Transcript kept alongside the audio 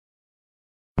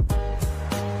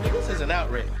is an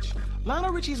outrage.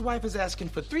 Lionel Richie's wife is asking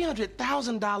for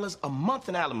 $300,000 a month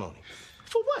in alimony.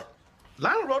 For what?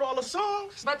 Lionel wrote all the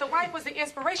songs. But the wife was the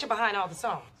inspiration behind all the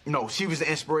songs. No, she was the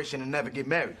inspiration to never get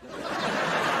married.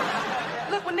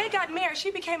 Look, when they got married,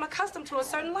 she became accustomed to a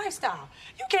certain lifestyle.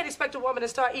 You can't expect a woman to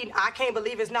start eating, I can't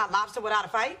believe it's not lobster without a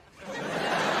fight.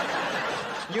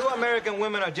 You American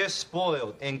women are just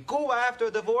spoiled. In Cuba, after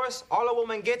a divorce, all a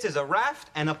woman gets is a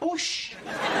raft and a push.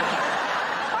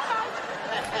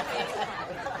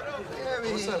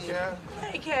 What's up, Karen?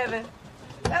 Hey, Kevin.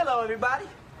 Hello, everybody.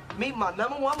 Meet my #1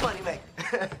 moneymaker.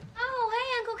 Oh, hey,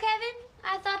 Uncle Kevin.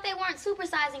 I thought they weren't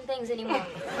supersizing things anymore.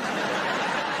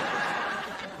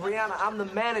 Brianna, I'm the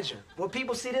manager. When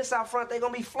people see this out front, they're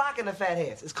gonna be flocking to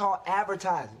Fatheads. It's called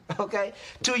advertising, okay?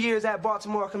 2 years at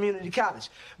Baltimore Community College.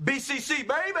 BCC,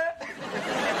 baby!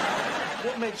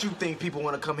 What makes you think people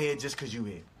want to come here just because you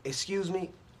here? Excuse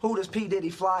me? Who does P.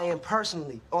 Diddy fly in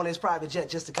personally on his private jet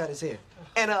just to cut his hair?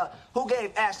 And who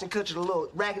gave Ashton Kutcher the little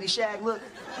raggedy shag look?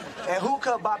 And who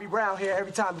cut Bobby Brown hair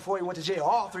every time before he went to jail?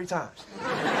 All 3 times.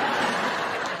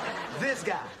 This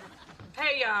guy.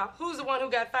 Hey, y'all, who's the one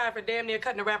who got fired for damn near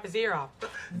cutting a rapper's ear off?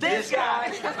 This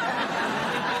guy.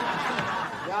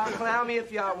 Y'all clown me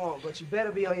if y'all want, but you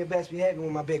better be on your best behavior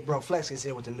when my big bro Flex gets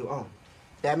here with the new owner.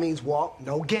 That means walk,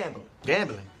 no gambling.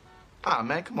 Gambling? Ah,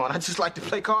 man, come on. I just like to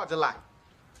play cards a lot.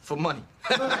 For money.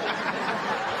 Hey,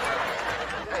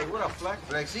 what up, Flex?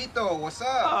 Flexito, what's up?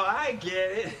 Oh, I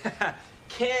get it.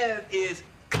 Kev is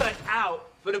cut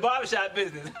out for the barbershop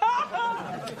business.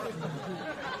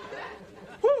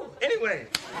 Woo! Anyway,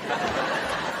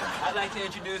 I'd like to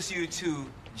introduce you to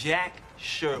Jack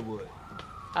Sherwood.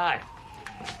 Hi.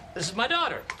 This is my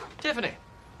daughter, Tiffany.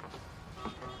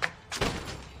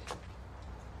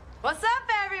 What's up,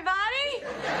 everybody?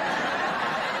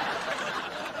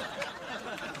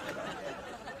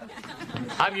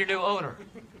 I'm your new owner.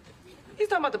 He's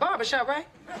talking about the barbershop, right?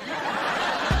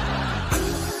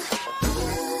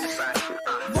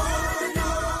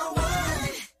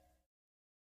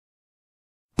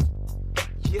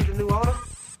 You're the new owner?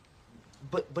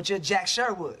 But you're Jack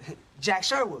Sherwood. Jack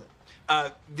Sherwood.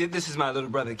 This is my little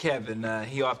brother, Kevin.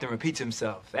 He often repeats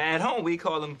himself. At home, we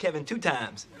call him Kevin 2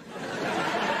 times.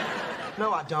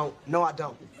 No, I don't. No, I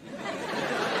don't.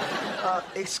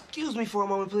 Excuse me for a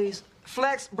moment, please.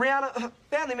 Flex, Brianna,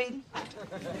 family meeting.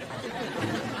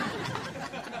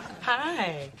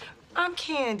 Hi, I'm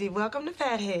Candy. Welcome to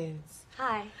Fatheads.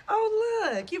 Hi. Oh,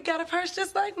 look, you've got a purse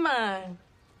just like mine.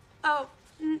 Oh,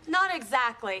 not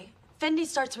exactly. Fendi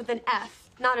starts with an F,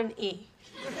 not an E.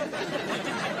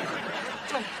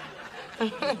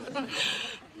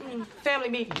 Family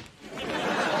meeting.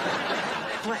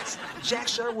 Flex, Jack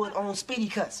Sherwood owns Speedy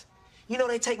Cuts. You know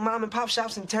they take mom and pop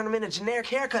shops and turn them into generic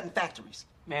haircutting factories.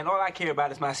 Man, all I care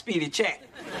about is my speedy check.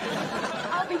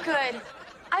 I'll be good.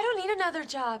 I don't need another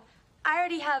job. I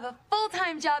already have a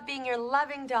full-time job being your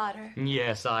loving daughter.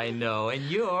 Yes, I know, and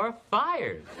you're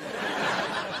fired.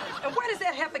 And where does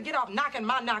that heifer get off knocking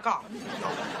my knock off?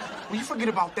 Will you forget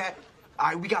about that? All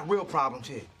right, we got real problems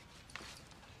here.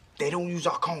 They don't use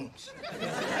our combs.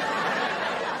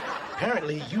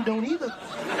 Apparently, you don't either.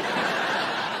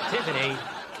 Tiffany,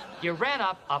 you ran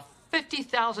up a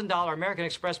 $50,000 American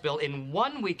Express bill in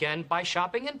one weekend by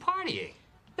shopping and partying.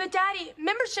 But, Daddy,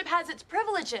 membership has its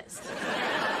privileges.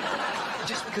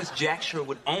 Just because Jack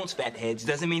Sherwood owns Fatheads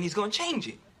doesn't mean he's gonna change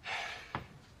it.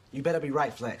 You better be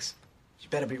right, Flex. You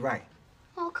better be right.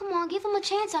 Oh, come on, give him a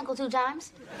chance, Uncle 2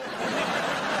 times.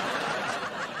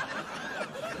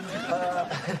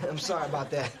 I'm sorry about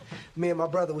that. Me and my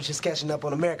brother was just catching up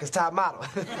on America's Top Model.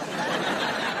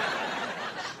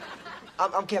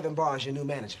 I'm Kevin Barnes, your new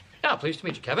manager. Now, pleased to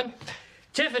meet you, Kevin.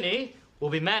 Tiffany will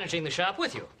be managing the shop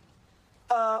with you.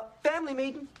 Family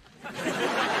meeting.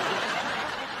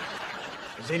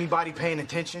 Is anybody paying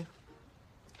attention?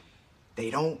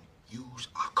 They don't use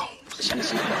our combs.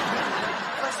 Flex,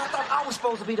 I thought I was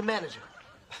supposed to be the manager.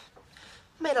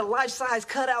 Made a life-size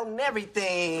cutout and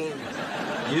everything.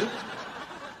 You?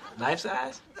 Life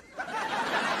size?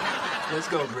 Let's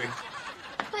go, Bree.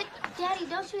 But, Daddy,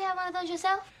 don't you have one of those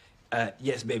yourself?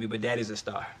 Yes, baby, but Daddy's a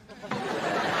star.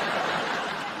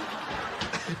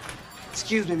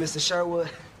 Excuse me, Mr. Sherwood.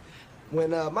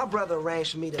 When my brother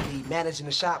arranged for me to be managing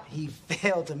the shop, he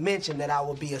failed to mention that I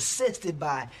will be assisted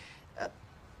by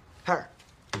her.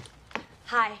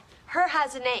 Hi. Her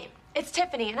has a name. It's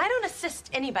Tiffany, and I don't assist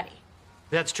anybody.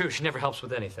 That's true. She never helps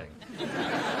with anything.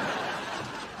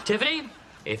 Tiffany,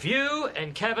 if you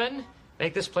and Kevin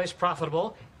make this place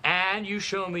profitable and you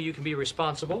show me you can be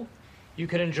responsible, you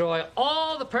can enjoy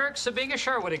all the perks of being a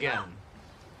Sherwood again.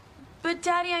 But,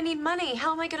 Daddy, I need money.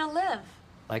 How am I going to live?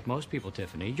 like most people,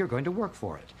 Tiffany, you're going to work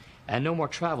for it. And no more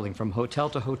traveling from hotel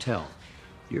to hotel.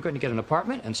 You're going to get an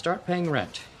apartment and start paying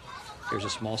rent. Here's a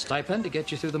small stipend to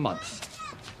get you through the month.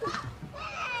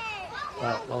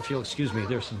 Well, if you'll excuse me,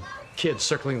 there's some kids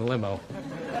circling the limo.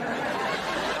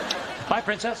 Bye,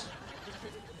 Princess.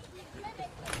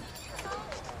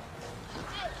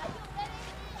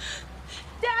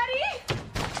 Daddy!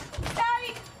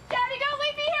 Daddy! Daddy, don't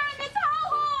leave me here in this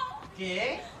hellhole!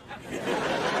 Yeah?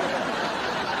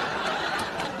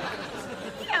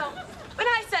 You know, when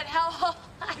I said hellhole,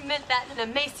 I meant that in a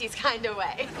Macy's kind of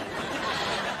way.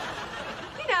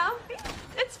 You know,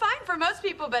 it's fine for most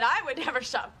people, but I would never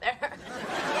shop there.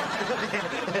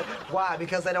 Why?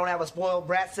 Because they don't have a spoiled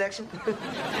brat section?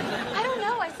 I don't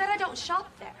know. I said I don't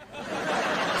shop there.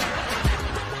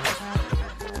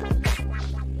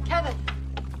 Kevin,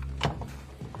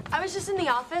 I was just in the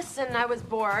office and I was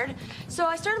bored, so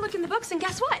I started looking at the books, and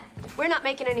guess what? We're not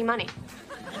making any money.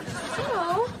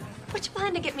 So, what you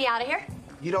plan to get me out of here?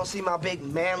 You don't see my big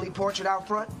manly portrait out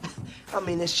front? I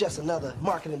mean, it's just another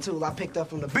marketing tool I picked up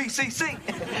from the BCC.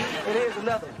 And here's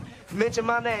another one. Mention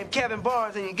my name, Kevin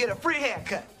Barnes, and you get a free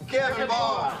haircut. Kevin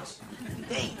Barnes.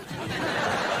 Hey.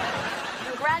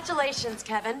 Congratulations,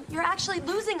 Kevin. You're actually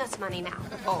losing us money now.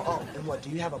 Oh, and what, do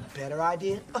you have a better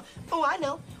idea? Oh, I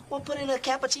know. We'll put in a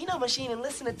cappuccino machine and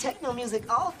listen to techno music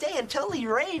all day and totally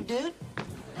rave, dude.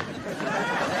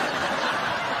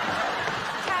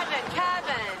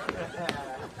 Kevin.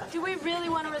 Do we really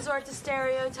want to resort to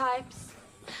stereotypes?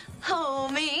 Oh,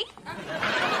 me?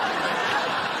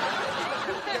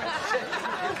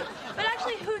 But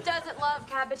actually, who doesn't love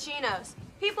cappuccinos?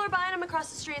 People are buying them across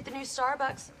the street at the new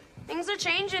Starbucks. Things are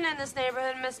changing in this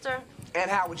neighborhood, mister.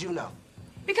 And how would you know?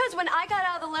 Because when I got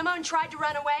out of the limo and tried to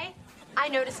run away, I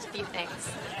noticed a few things.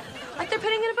 Like they're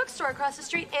putting in a bookstore across the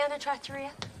street and a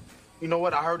trattoria. You know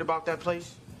what? I heard about that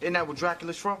place. Isn't that where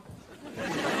Dracula's from?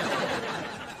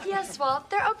 Yes, well,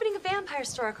 they're opening a vampire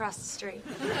store across the street.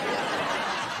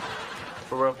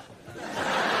 For real?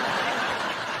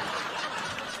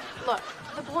 Look,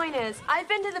 the point is, I've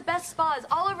been to the best spas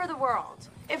all over the world.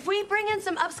 If we bring in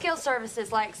some upscale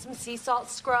services like some sea salt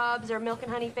scrubs or milk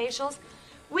and honey facials,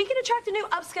 we can attract a new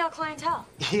upscale clientele.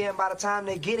 Yeah, and by the time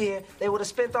they get here, they would have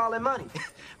spent all their money.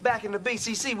 Back in the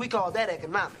BCC, we called that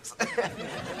economics.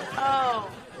 Oh,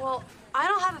 well, I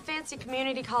don't have a fancy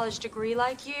community college degree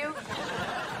like you.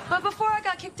 But before I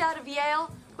got kicked out of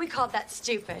Yale, we called that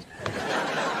stupid.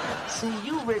 See,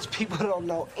 you rich people don't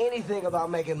know anything about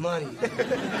making money.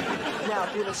 Now,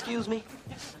 if you'll excuse me,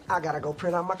 I gotta go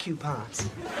print out my coupons.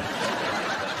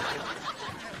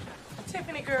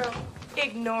 Tiffany, girl,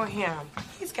 ignore him.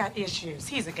 He's got issues.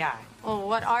 He's a guy. Well,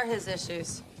 what are his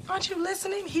issues? Aren't you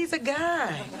listening? He's a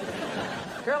guy.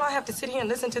 Girl, I have to sit here and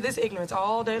listen to this ignorance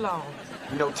all day long.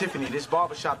 You know, Tiffany, this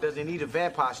barbershop doesn't need a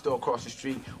vampire store across the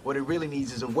street. What it really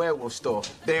needs is a werewolf store.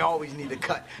 They always need a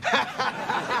cut.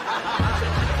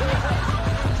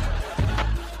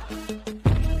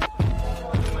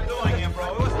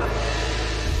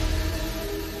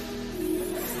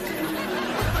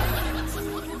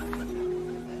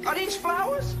 Are these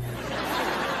flowers?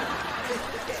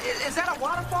 Is that a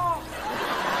waterfall?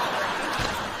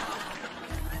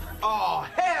 Oh,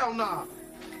 hell no!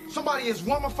 Somebody has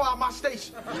wummified my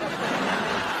station.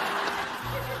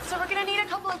 So we're gonna need a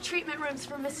couple of treatment rooms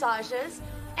for massages,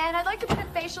 and I'd like to put a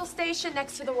facial station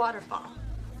next to the waterfall.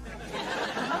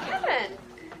 Oh, Kevin.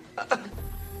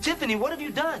 Tiffany, what have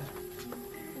you done?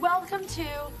 Welcome to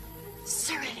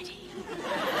Serenity.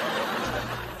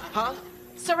 Huh?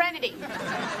 Serenity.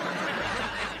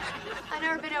 An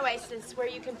urban oasis where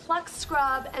you can pluck,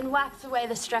 scrub, and wax away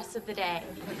the stress of the day.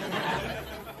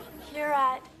 You're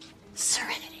at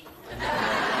Serenity.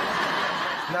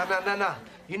 No.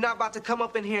 You're not about to come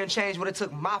up in here and change what it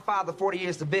took my father 40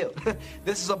 years to build.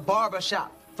 This is a barber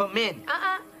shop for men.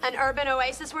 An urban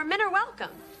oasis where men are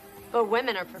welcome, but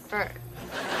women are preferred.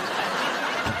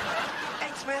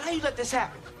 Thanks, man. How you let this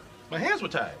happen? My hands were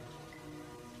tied.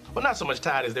 Well, not so much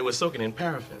tied as they were soaking in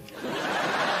paraffin.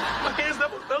 My hands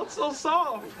never felt so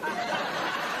soft.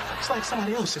 It's like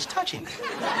somebody else is touching me.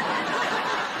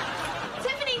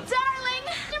 Tiffany, darling,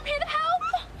 I'm here to help.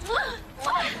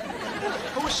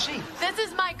 Who is she? This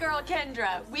is my girl,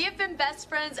 Kendra. We have been best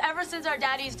friends ever since our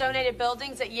daddies donated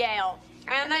buildings at Yale.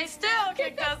 And they still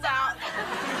kicked us out.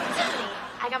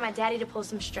 I got my daddy to pull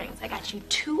some strings. I got you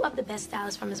 2 of the best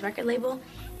stylists from his record label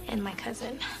and my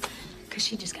cousin, because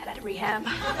she just got out of rehab.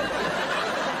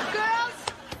 Girls!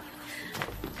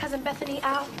 Cousin Bethany,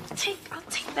 I'll take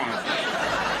that.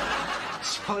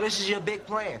 So this is your big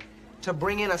plan? To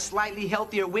bring in a slightly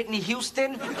healthier Whitney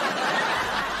Houston?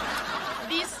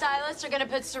 These stylists stylists are gonna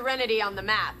put Serenity on the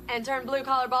map and turn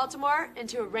blue-collar Baltimore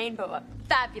into a rainbow of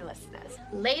fabulousness.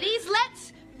 Ladies,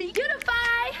 let's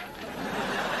beautify.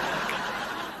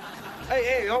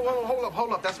 Hey,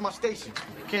 hold up. That's my station.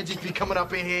 Can't just be coming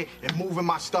up in here and moving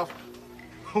my stuff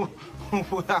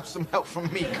without some help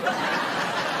from me.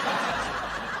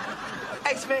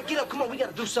 Ace, man, get up. Come on, we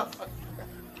gotta do something.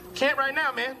 Can't right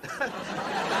now, man.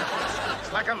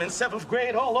 It's like I'm in 7th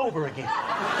grade all over again.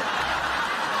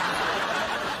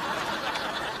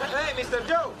 Hey, Mr.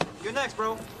 Joe, you're next,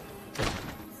 bro.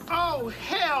 Oh,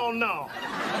 hell no.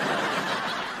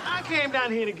 I came down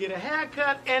here to get a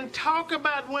haircut and talk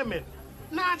about women,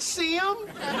 not see them.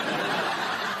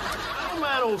 I don't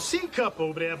mind old C-Cup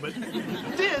over there, but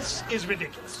this is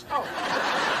ridiculous. Oh.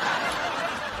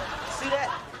 See that?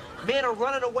 Men are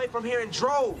running away from here in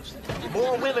droves.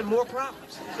 More women, more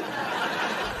problems.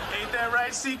 Ain't that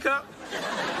right, C-Cup?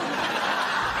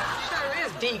 Sure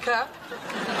is, D-Cup.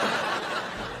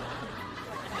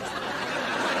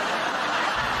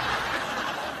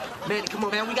 Manny, come on,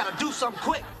 man. We gotta do something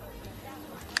quick.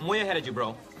 I'm way ahead of you,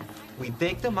 bro. We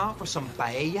take them out for some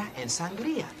paella and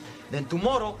sangria. Then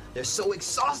tomorrow, they're so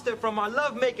exhausted from our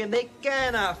lovemaking, they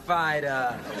cannot fight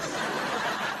us.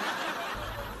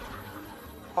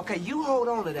 Okay, you hold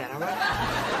on to that, all right?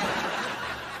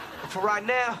 But for right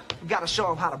now, we gotta show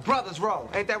them how the brothers roll.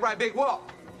 Ain't that right, Big Walt?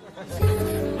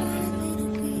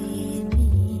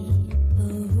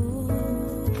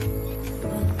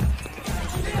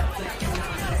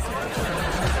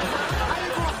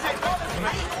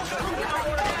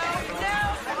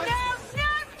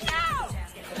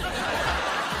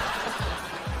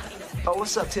 Oh,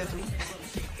 what's up, Tiffany?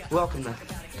 Welcome to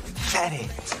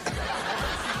Fatheads.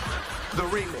 The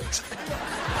remix.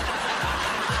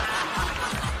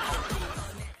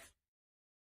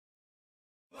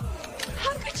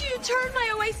 How could you turn my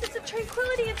oasis of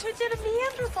tranquility into a den of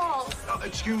Neanderthals?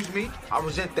 Excuse me, I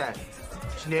resent that.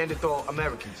 It's Neanderthal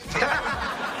Americans.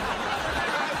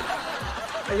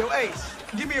 Hey, yo, Ace,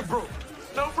 give me a broom.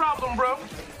 No problem, bro.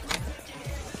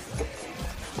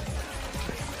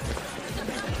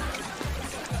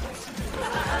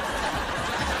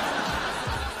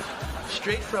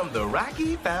 Straight from the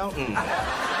Rocky Fountain.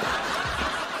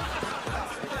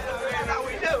 How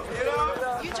we do, you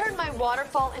know? You turned my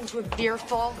waterfall into a beer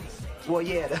fall? Well,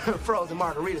 yeah, the frozen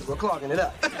margaritas were clogging it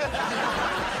up.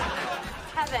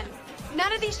 Kevin,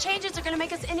 none of these changes are gonna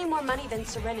make us any more money than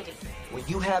Serenity. When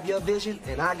you have your vision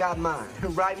and I got mine.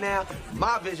 Right now,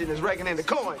 my vision is raking in the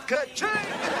coin. Ka-ching!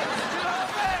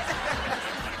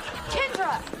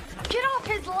 Kendra, get off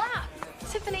his lap.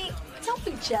 Tiffany, don't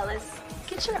be jealous.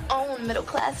 Get your own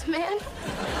middle-class man.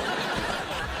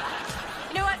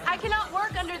 You know what? I cannot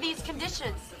work under these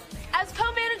conditions. As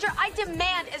co-manager, I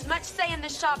demand as much say in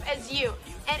this shop as you.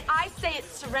 And I say it's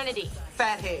Serenity.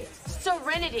 Fathead.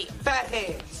 Serenity.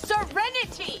 Fathead.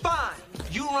 Serenity! Fine.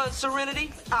 You run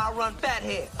Serenity, I'll run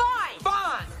Fathead. Fine!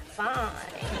 Fine. Fine. Ha!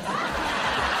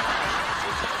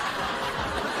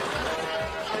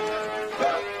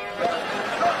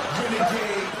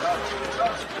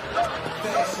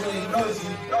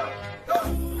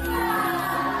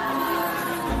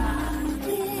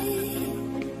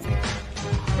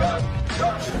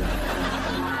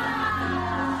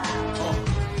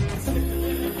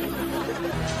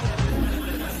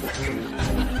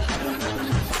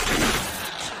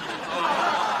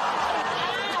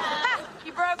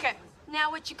 You broke it. Now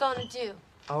what you gonna do?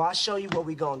 Oh, I'll show you what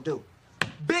we gonna do.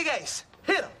 Big Ace,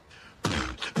 hit him.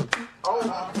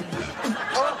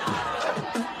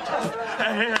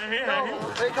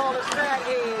 They call us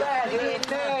Fathead. Fathead,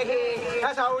 Fathead.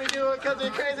 That's how we do it, because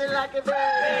we're crazy like a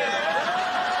bag.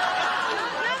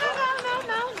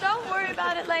 No. Don't worry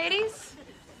about it, ladies.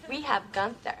 We have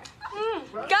Gunther.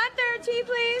 Gunther, tea,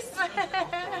 please.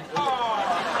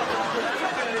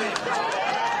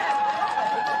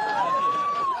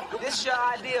 This your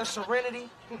idea of Serenity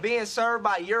being served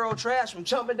by Euro trash from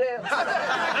Chumpendale?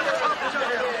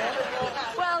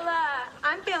 Well,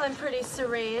 I'm feeling pretty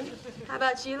serene. How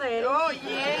about you, ladies? Oh,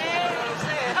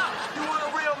 yeah. You want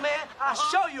a real man? I'll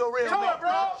show you a real man. Show it,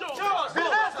 bro. Show us.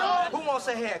 Who wants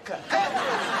a haircut? Get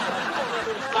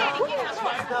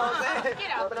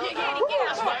out.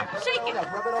 Shake it.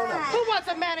 Rub it on up. Who wants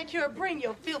a manicure? Bring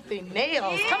your filthy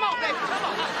nails. Come on, baby. Come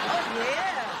on.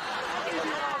 Yeah.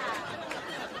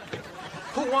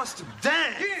 Who wants to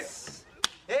dance?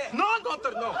 Yeah. No,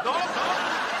 Gunther, no. You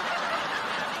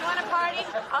want a party?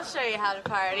 I'll show you how to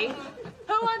party.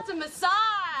 Who wants a massage?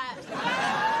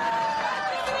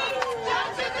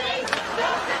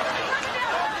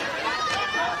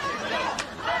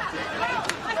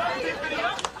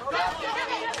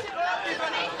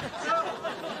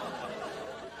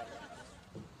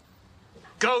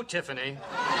 Go, Tiffany.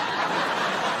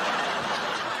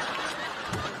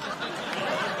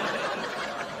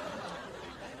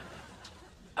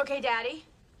 Okay, Daddy.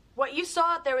 What you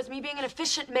saw out there was me being an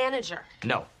efficient manager.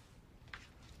 No.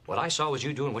 What I saw was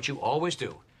you doing what you always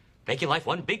do, making life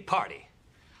one big party.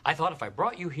 I thought if I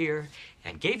brought you here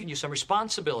and gave you some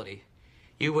responsibility,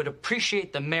 you would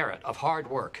appreciate the merit of hard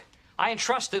work. I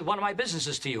entrusted one of my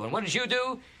businesses to you, and what did you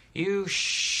do? You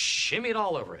shimmied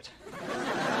all over it.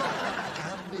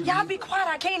 Y'all be quiet,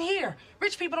 I can't hear.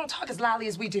 Rich people don't talk as loudly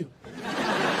as we do.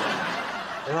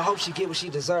 And I hope she get what she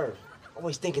deserves.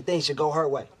 Always thinking things should go her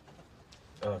way.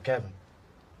 Kevin,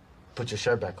 put your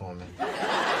shirt back on, man.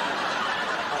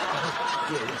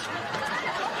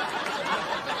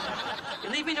 You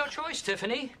leave me no choice,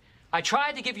 Tiffany. I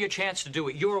tried to give you a chance to do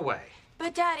it your way.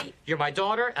 But, Daddy... You're my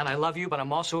daughter, and I love you, but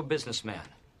I'm also a businessman.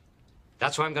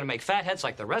 That's why I'm going to make fatheads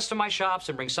like the rest of my shops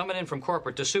and bring someone in from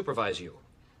corporate to supervise you.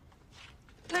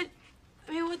 But,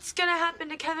 I mean, what's gonna happen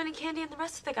to Kevin and Candy and the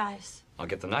rest of the guys? I'll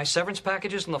get them nice severance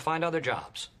packages, and they'll find other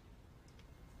jobs.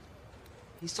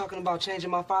 He's talking about changing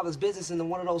my father's business into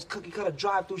one of those cookie-cutter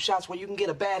drive-through shops where you can get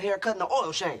a bad haircut and an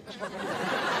oil change.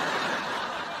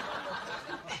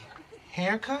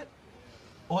 Haircut?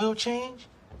 Oil change?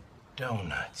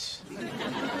 Donuts.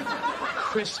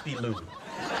 Crispy lube.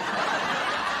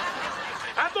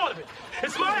 I thought of it.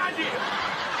 It's my idea.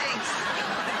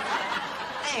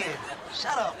 Man,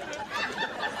 shut up.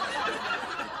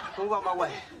 Move out my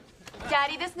way.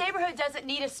 Daddy, this neighborhood doesn't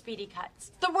need a Speedy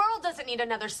Cuts. The world doesn't need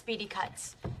another Speedy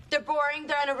Cuts. They're boring,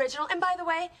 they're unoriginal, and by the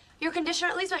way, your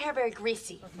conditioner leaves my hair very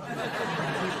greasy.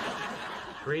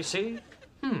 Greasy?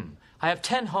 I have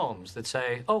 10 homes that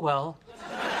say, oh, well.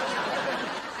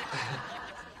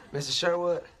 Mr.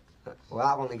 Sherwood, well,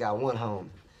 I've only got one home,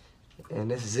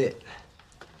 and this is it.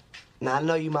 Now, I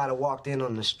know you might have walked in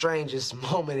on the strangest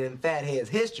moment in Fathead's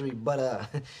history, but,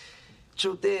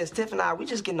 truth is, Tiff and I, we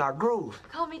just getting our groove.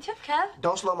 Call me Tiff, Kev.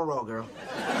 Don't slow my roll, girl.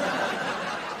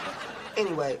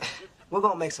 Anyway, we're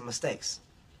gonna make some mistakes,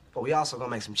 but we also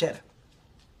gonna make some cheddar.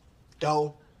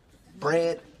 Dough,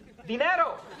 bread.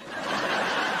 Dinero!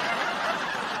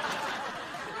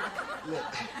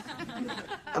 Look,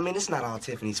 I mean, it's not all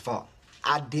Tiffany's fault.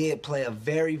 I did play a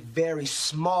very, very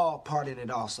small part in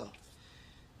it also.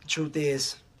 The truth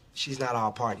is, she's not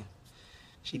all party.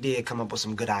 She did come up with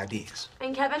some good ideas.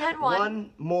 And Kevin had one. One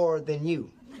more than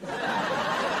you.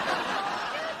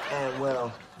 And,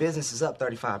 well, business is up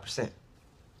 35%.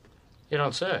 You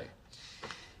don't say.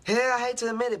 Yeah, I hate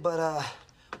to admit it, but,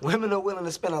 women are willing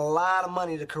to spend a lot of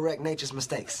money to correct nature's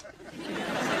mistakes.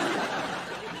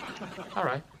 All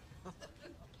right.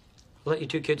 I'll let you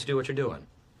two kids do what you're doing.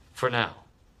 For now.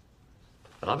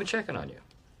 But I'll be checking on you.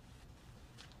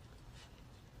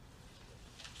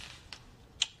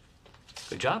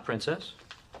 Good job, Princess.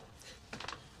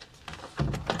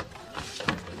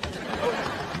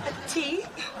 Tea?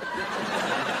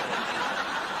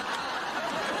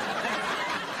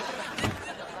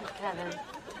 Kevin,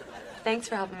 thanks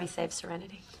for helping me save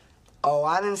Serenity. Oh,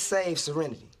 I didn't save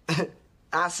Serenity.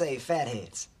 I saved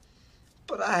Fatheads.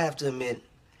 But I have to admit,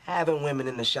 having women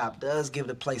in the shop does give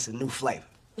the place a new flavor.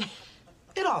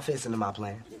 It all fits into my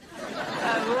plan.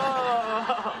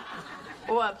 Whoa.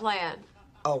 What plan?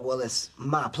 Oh, well, it's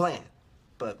my plan.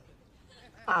 But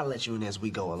I'll let you in as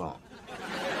we go along.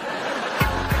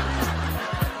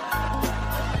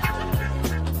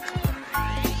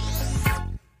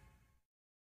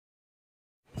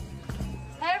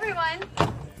 Hey, everyone.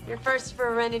 Your first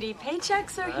Serenity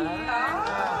paychecks are here.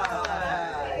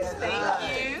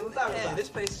 Thank you. Yeah, this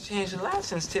place has changed a lot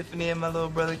since Tiffany and my little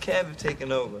brother Kev have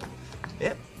taken over.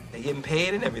 Yep, they're getting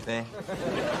paid and everything.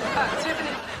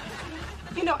 Tiffany,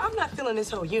 you know, I'm not feeling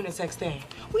this whole unisex thing.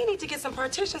 We need to get some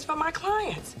partitions for my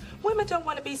clients. Women don't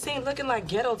want to be seen looking like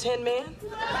ghetto tin men.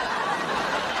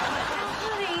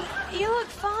 Honey, you look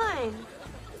fine.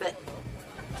 But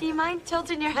do you mind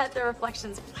tilting your head? The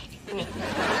reflection's blinding.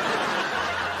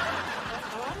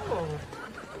 Oh,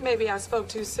 maybe I spoke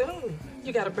too soon.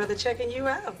 You got a brother checking you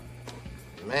out.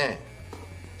 Man,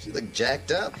 she look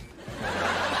jacked up.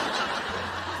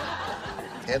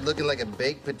 Head looking like a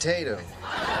baked potato.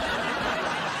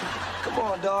 Come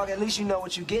on, dog. At least you know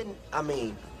what you're getting. I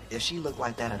mean, if she looked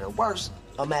like that at her worst,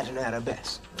 imagine her at her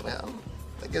best. Well,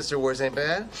 I guess her worst ain't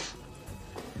bad.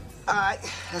 All right,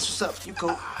 that's what's up. You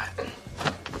cool.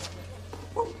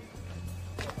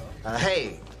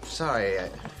 Hey, sorry, I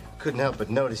couldn't help but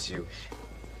notice you.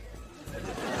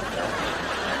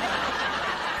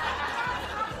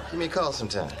 Give me a call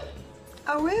sometime.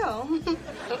 I will.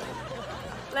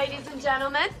 Ladies and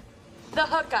gentlemen, the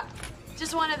hookup.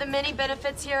 Just one of the many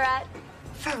benefits here at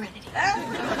Serenity.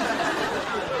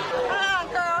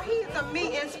 Girl, he's the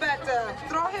meat inspector.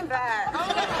 Throw him back.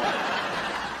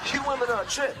 You women are a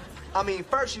trip. I mean,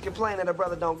 first you complain that a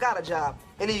brother don't got a job,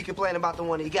 and then you complain about the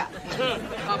one he got.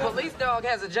 A police dog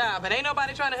has a job, and ain't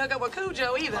nobody trying to hook up with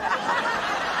Cujo either.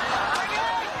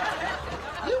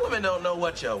 You women don't know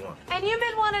what y'all want. And you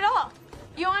men want it all.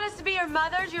 You want us to be your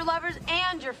mothers, your lovers,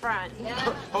 and your friends.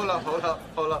 Hold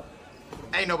up.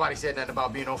 Ain't nobody said nothing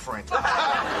about being no friend.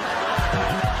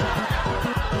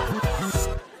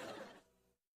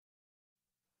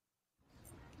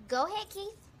 Go ahead,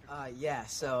 Keith. Yeah,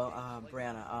 so,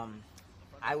 Brianna,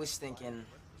 I was thinking,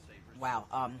 wow,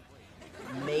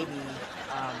 maybe,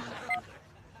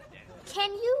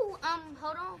 Can you,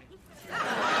 hold on?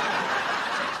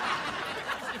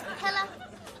 Hello?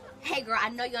 Hey, girl, I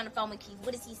know you're on the phone with Keith.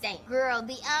 What is he saying? Girl,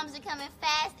 the ums are coming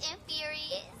fast and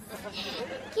furious.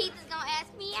 Keith is gonna ask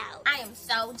me out. I am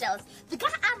so jealous. The guy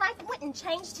I like went and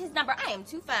changed his number. I am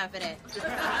too fine for that.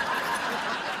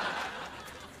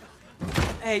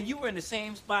 Hey, you were in the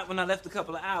same spot when I left a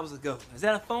couple of hours ago. Is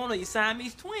that a phone or your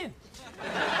Siamese twin?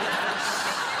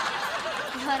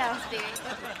 Hold on, Spirit.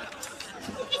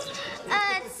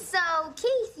 So,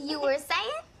 Keith, you were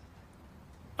saying?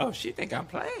 Oh, she think I'm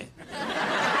playing.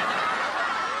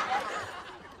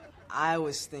 I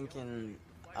was thinking,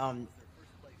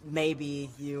 maybe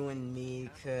you and me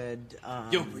could,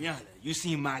 Yo, Brianna, you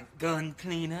seen my gun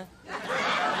cleaner?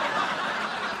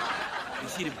 You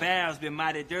see, the barrel's been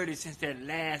mighty dirty since that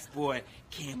last boy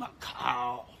came up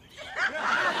called.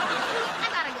 I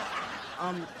gotta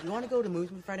go. You want to go to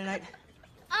movies Friday night?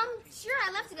 Sure,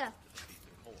 I'd love to go.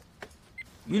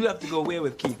 You love to go where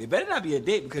with Keith? It better not be a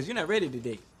date because you're not ready to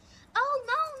date. Oh,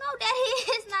 no,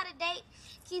 Daddy, it's not a date.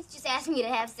 Keith just asked me to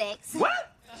have sex.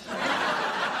 What?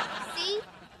 See?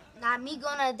 Not me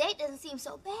going on a date doesn't seem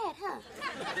so bad, huh?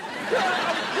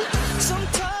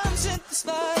 Sometimes in this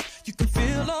life, you can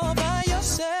feel all by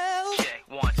yourself. Check,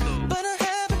 1, 2. But I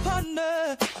have a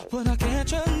partner when I can't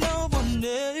trust no one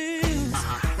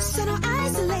else. So don't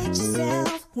isolate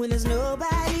yourself when there's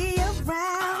nobody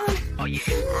around. Oh, yeah.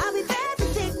 I'll be there for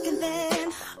thick and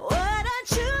thin. What a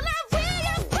true love we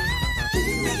have found.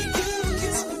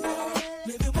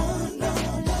 Maybe one-on-one.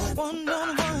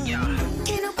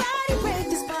 Can't nobody break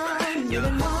this bond.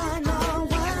 Living one-on-one.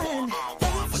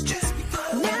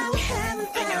 Now we're having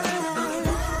fun.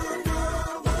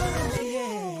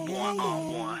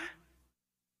 One-on-one.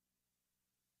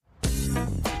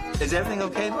 Is everything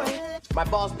okay, Dwayne? My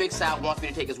boss, Big Sal, wants me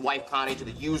to take his wife, Connie, to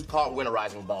the used car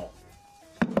winterizing ball.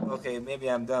 Okay, maybe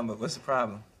I'm done, but what's the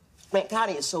problem? Man,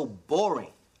 Connie is so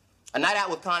boring. A night out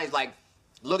with Connie's like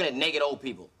looking at naked old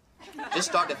people. Just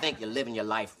start to think you're living your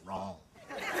life wrong.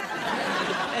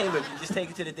 Hey, look, you just take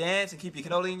it to the dance and keep your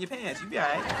cannoli in your pants. You'll be all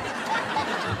right.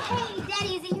 Hey,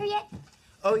 Daddy, is he here yet?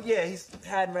 Oh, yeah, he's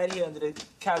hiding right here under the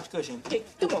couch cushion. Hey,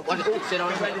 come on. Watch it. Sit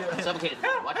on it right there. Suffocate.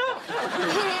 Watch it.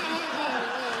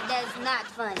 That's not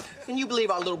funny. Can you believe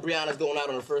our little Brianna's going out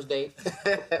on her first date?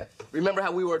 Remember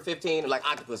how we were at 15? Like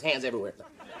octopus, hands everywhere.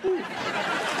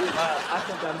 I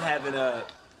think I'm having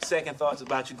second thoughts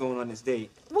about you going on this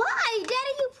date. Why?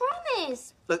 Daddy, you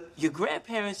promised. Look, your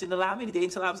grandparents didn't allow me to date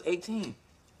until I was 18.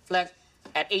 Flex,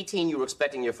 at 18, you were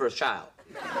expecting your first child.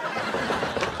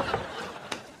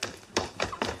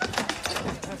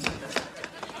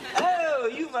 Oh,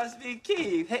 you must be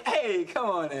Keith. Hey, come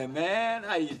on in, man.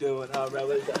 How you doing? All right,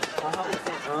 what's up?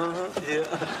 Yeah.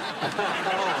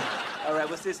 All right,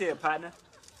 what's this here, partner?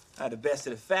 The best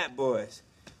of the fat boys.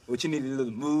 What you need a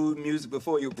little mood music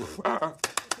before you...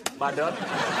 My daughter?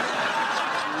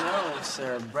 No,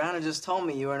 sir. Brianna just told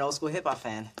me you were an old school hip-hop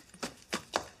fan.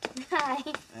 Hi.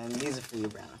 And these are for you,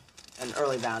 Brianna. An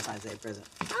early Valentine's Day present.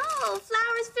 Oh,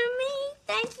 flowers for me.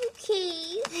 Thank you,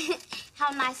 Keith.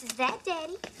 How nice is that,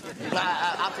 Daddy?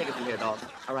 I'll take it from here, dog.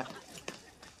 All right.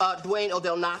 Dwayne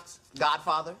Odell Knox,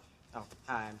 Godfather. Oh,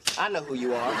 hi. I know who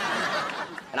you are.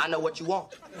 And I know what you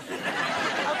want.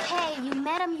 Okay, you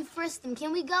met him, you frisked him.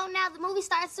 Can we go now? The movie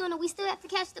starts soon and we still have to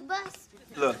catch the bus.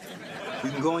 Look, you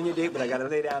can go on your date, but I gotta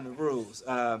lay down the rules.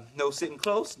 No sitting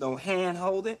close, no hand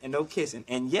holding, and no kissing.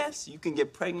 And yes, you can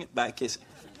get pregnant by kissing.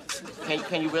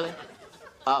 Can you really?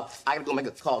 I gotta go make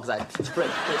a call because it's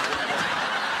pregnant.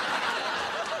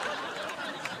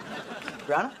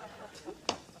 Brianna?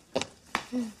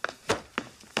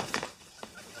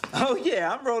 Oh, yeah,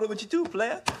 I'm rolling with you too,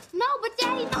 player. No, but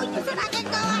Daddy, no, you said I could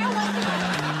go.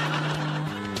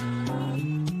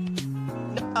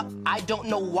 I don't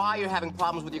know why you're having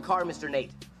problems with your car, Mr.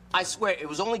 Nate. I swear, it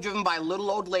was only driven by a little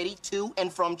old lady to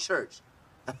and from church.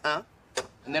 And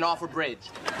then off her bridge.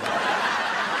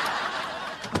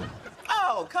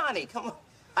 Oh, Connie, come on.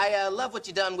 I love what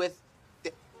you done with...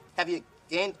 Have you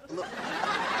gained... Look.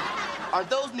 Are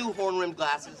those new horn-rimmed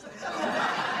glasses?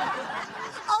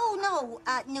 Oh,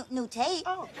 no, new tape.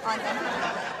 Oh.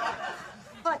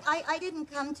 But I didn't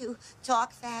come to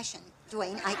talk fashion,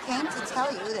 Dwayne. I came to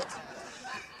tell you that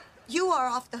you are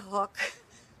off the hook.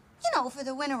 You know, for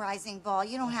the winterizing ball,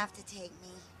 you don't have to take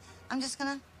me. I'm just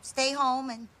gonna stay home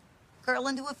and curl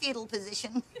into a fetal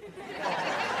position.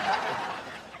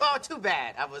 Oh, too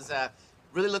bad. I was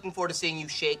really looking forward to seeing you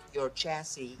shake your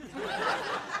chassis.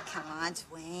 Come on,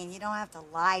 Dwayne, you don't have to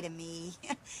lie to me.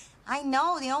 I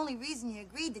know the only reason you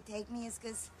agreed to take me is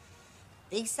because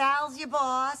Big Sal's your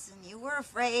boss, and you were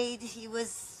afraid he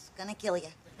was gonna kill you.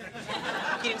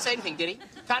 He didn't say anything, did he?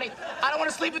 Connie, I don't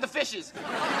want to sleep with the fishes.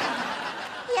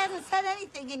 He hasn't said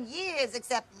anything in years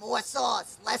except more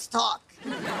sauce, less talk.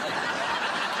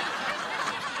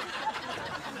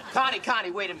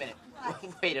 Connie, wait a minute.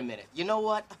 Wait a minute. You know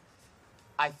what?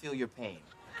 I feel your pain.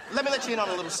 Let me let you in on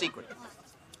a little secret.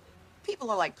 People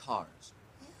are like cars.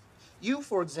 You,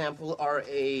 for example, are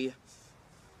a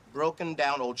broken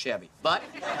down old Chevy. But,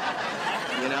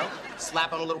 you know,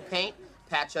 slap on a little paint,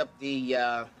 patch up the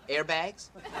airbags,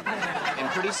 and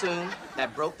pretty soon,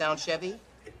 that broke down Chevy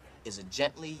is a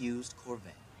gently used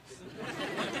Corvette.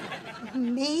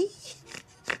 Me?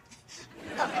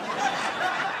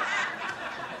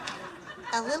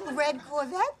 A little red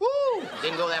Corvette? Woo!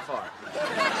 Didn't go that far.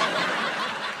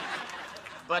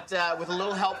 But with a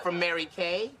little help from Mary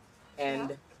Kay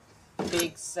and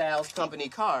Big Sal's company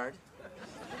card,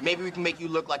 maybe we can make you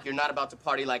look like you're not about to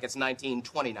party like it's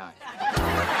 1929.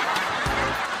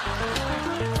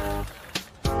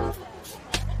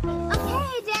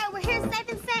 Okay, Dad, we're here safe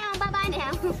and sound. Bye-bye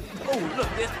now. Oh, look,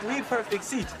 there's 3 perfect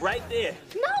seats right there.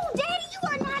 No, Daddy, you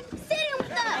are not sitting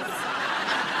with us.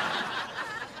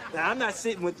 Now, I'm not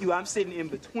sitting with you, I'm sitting in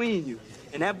between you.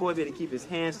 And that boy better keep his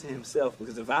hands to himself,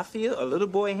 because if I feel a little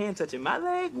boy hand touching my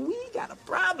leg, we got a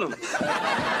problem. Okay,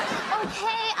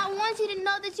 I want you to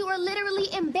know that you are literally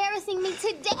embarrassing me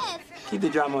to death. Keep the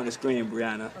drama on the screen,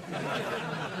 Brianna.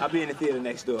 I'll be in the theater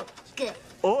next door. Good.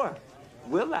 Or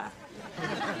will I?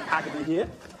 I could be here.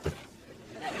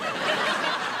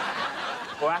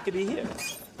 Or I could be here.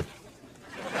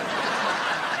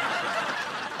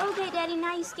 Okay, Daddy,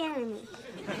 now you're scaring me.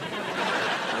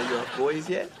 Are you off boys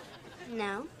yet?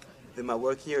 No. Then my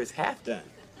work here is half done.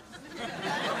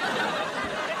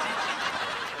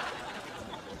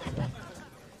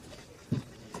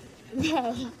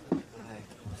 Hey.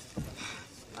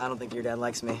 I don't think your dad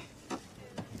likes me.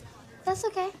 That's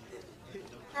okay.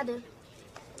 I do.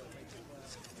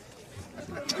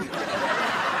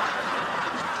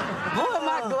 Boy, am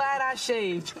I glad I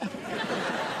shaved.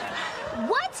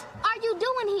 What are you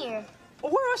doing here?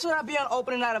 Where else would I be on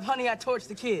opening night of Honey, I Torched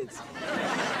the Kids?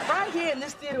 Right here in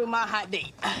this theater with my hot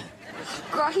date.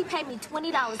 Girl, he paid me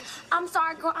 $20. I'm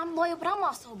sorry, girl, I'm loyal, but I'm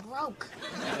also broke.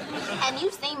 And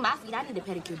you've seen my feet. I need a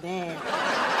pedicure bad.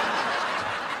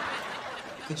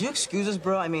 Could you excuse us,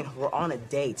 bro? I mean, we're on a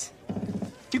date.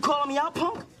 You calling me out,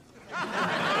 punk?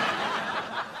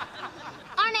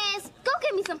 Arnaz, go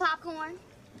get me some popcorn.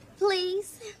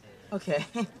 Please. Okay.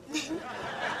 You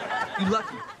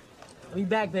lucky. I'll be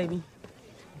back, baby.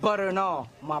 Butter and all,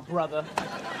 my brother.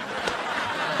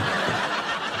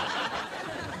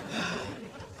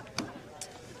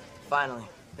 Finally,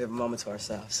 we have a moment to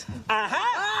ourselves.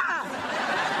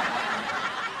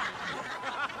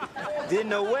 Didn't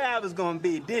know where I was gonna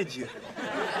be, did you?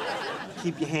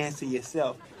 Keep your hands to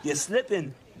yourself. You're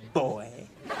slipping, boy.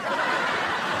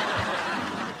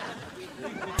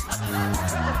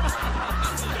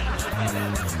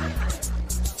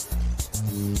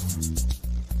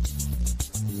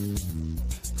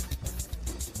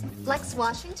 Flex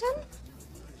Washington?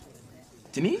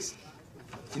 Denise?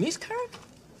 Denise Kirk?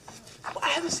 Well, I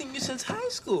haven't seen you since high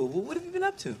school. Well, what have you been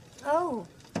up to? Oh,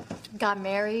 got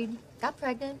married, got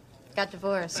pregnant, got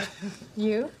divorced.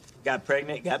 You? Got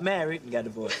pregnant, got married, and got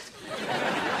divorced.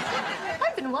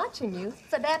 I've been watching you.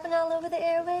 Flapping all over the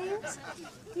airwaves.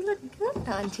 You look good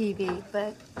on TV,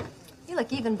 but you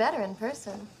look even better in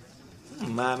person.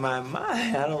 My.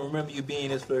 I don't remember you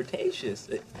being as flirtatious.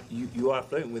 You are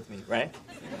flirting with me, right?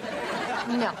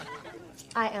 No.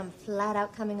 I am flat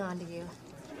out coming on to you.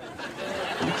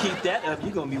 You keep that up,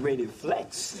 you're gonna be rated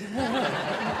flex.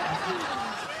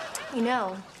 You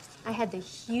know, I had the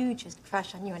hugest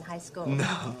crush on you in high school.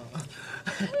 No.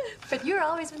 But you were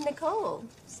always with Nicole,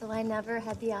 so I never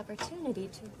had the opportunity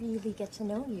to really get to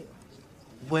know you.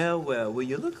 Well, will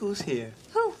you look who's here?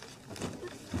 Who?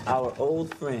 Our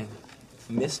old friend,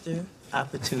 Mr.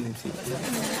 Opportunity.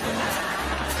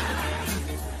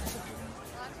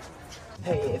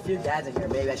 Hey, if your dad's in here,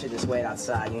 maybe I should just wait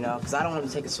outside, you know? Because I don't want him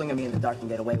to take a swing at me in the dark and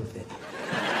get away with it.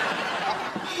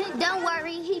 Don't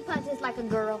worry, he punches like a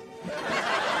girl.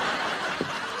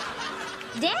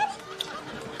 Daddy?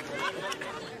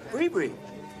 Bree.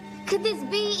 Could this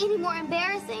be any more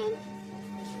embarrassing?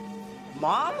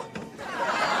 Mom?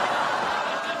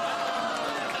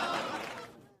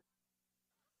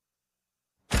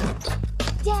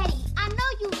 Daddy, I know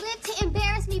you lived to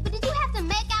embarrass me, but did you have to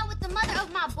make out with the mother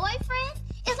of my boyfriend?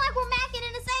 It's like we're macking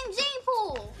in the same gene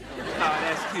pool. Oh,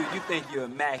 that's cute. You think you're a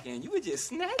mackin'. You were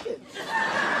just snacking.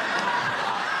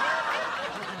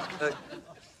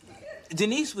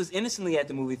 Denise was innocently at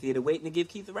the movie theater waiting to give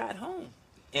Keith a ride home.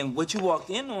 And what you walked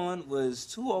in on was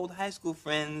two old high school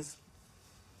friends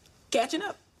catching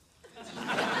up.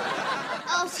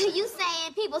 Oh, so you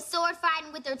saying people sword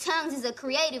fighting with their tongues is a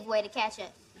creative way to catch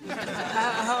up?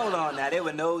 Hold on now. There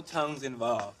were no tongues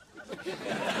involved.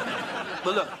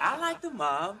 But look, I like the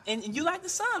mom, and you like the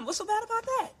son. What's so bad about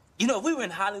that? You know, if we were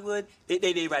in Hollywood,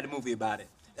 they'd write a movie about it.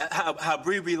 How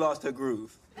Bree lost her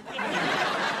groove. Daddy,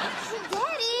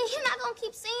 you're not gonna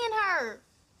keep seeing her.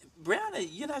 Brianna,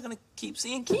 you're not gonna keep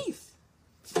seeing Keith.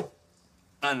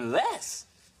 Unless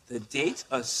the dates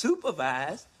are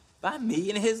supervised by me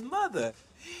and his mother.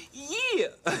 Yeah.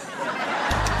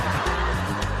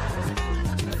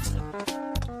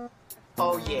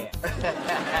 Oh, yeah.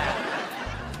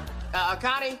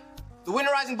 Connie, the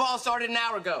winterizing ball started an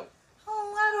hour ago.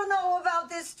 Oh, I don't know about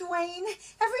this, Dwayne.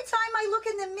 Every time I look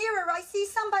in the mirror, I see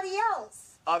somebody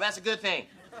else. Oh, that's a good thing.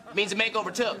 It means the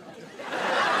makeover took. Okay,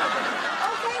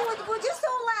 well, just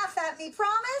don't laugh at me,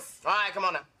 promise? All right, come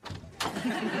on now.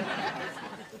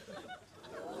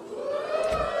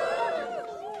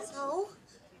 So?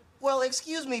 Well,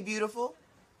 excuse me, beautiful,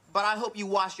 but I hope you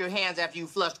wash your hands after you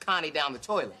flushed Connie down the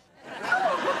toilet.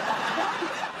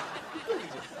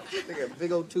 Look at a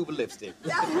big old tube of lipstick.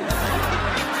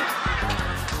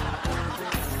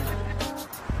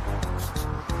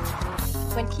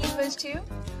 When Keith was 2,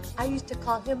 I used to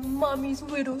call him Mommy's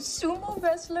little sumo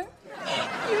wrestler.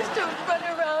 He used to run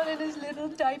around in his little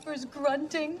diapers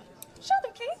grunting. Shut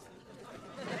up, Keith.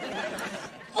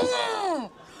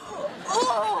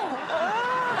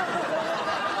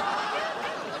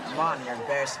 Mom, you're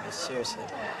embarrassing me, seriously.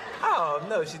 Oh,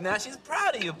 no, she's not. She's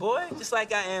proud of you, boy. Just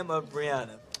like I am of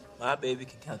Brianna. My baby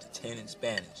can count to 10 in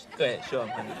Spanish. Go ahead, show him,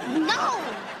 honey. No!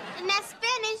 And that's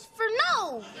Spanish for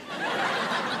no.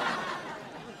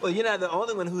 Well, you're not the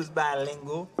only one who's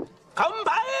bilingual. Come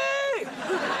by! You're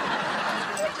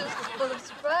just as full of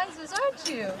surprises, aren't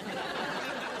you?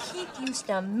 Keith used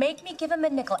to make me give him a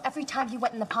nickel every time he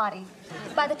went in the potty.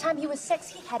 By the time he was 6,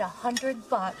 he had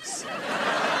 $100.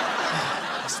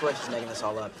 I swear she's making this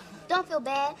all up. Don't feel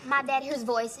bad. My dad hears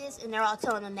voices, and they're all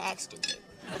telling him to act stupid.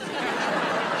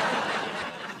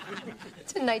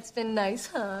 Tonight's been nice,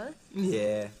 huh?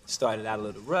 Yeah, started out a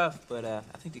little rough, but I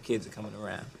think the kids are coming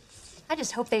around. I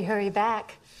just hope they hurry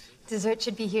back. Dessert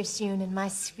should be here soon, and my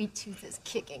sweet tooth is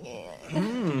kicking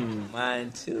in.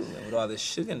 Mine too. And with all this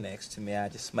sugar next to me, I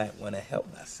just might want to help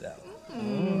myself.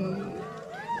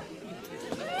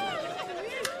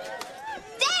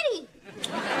 Daddy!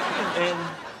 And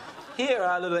here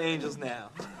are our little angels now.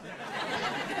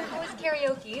 How was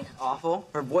karaoke? Awful.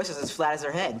 Her voice is as flat as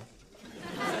her head.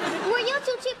 Were you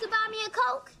too cheap to buy me a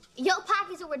Coke? Your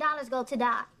pockets are where dollars go to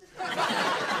die.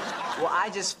 Well, I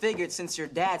just figured since your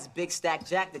dad's big stack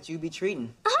jack that you'd be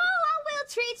treating. Oh, I will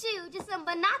treat you. Just some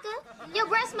banaka. Your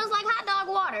breath smells like hot dog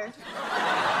water.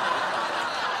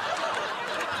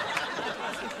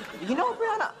 You know,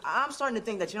 Brianna, I'm starting to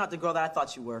think that you're not the girl that I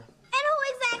thought you were. And who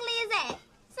exactly is that?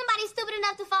 Somebody stupid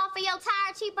enough to fall for your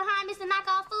tired, cheap behind Mr.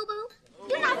 Knockoff Fubu?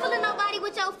 You're not fooling nobody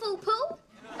with your foo-poo.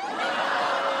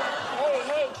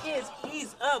 Hey, kids,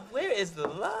 ease up. Where is the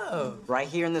love? Right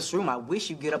here in this room. I wish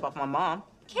you'd get up off my mom.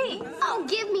 Keith. Oh,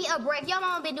 give me a break. Your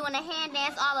mama been doing a hand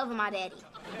dance all over my daddy.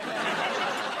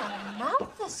 What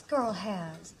mouth this girl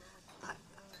has.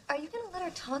 Are you gonna let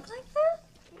her talk like that?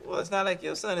 Well, it's not like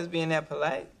your son is being that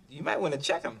polite. You might want to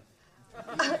check him.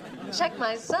 Check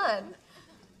my son.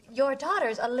 Your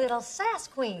daughter's a little sass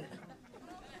queen.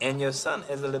 And your son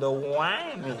is a little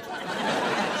whiny.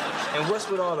 And what's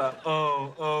with all the,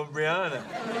 Brianna?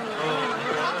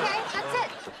 Okay, that's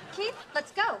it. Keith,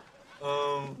 let's go.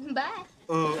 Bye.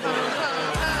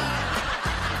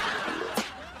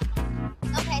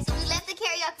 Okay, so we left the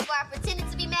karaoke bar, pretended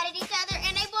to be mad at each other,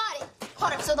 and they bought it.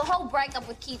 Hold up, so the whole breakup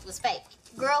with Keith was fake.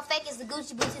 Girl, fake is the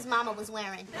Gucci boots his mama was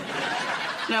wearing.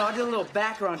 No, I did a little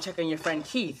background check on your friend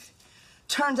Keith.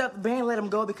 Turns out the band let him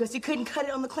go because he couldn't cut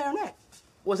it on the clarinet.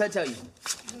 What does that tell you?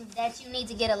 That you need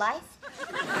to get a life?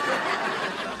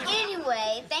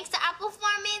 Anyway, thanks to our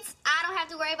performance, I don't have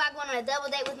to worry about going on a double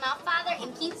date with my father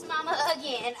and Keith's mama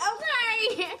again.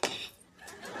 Okay.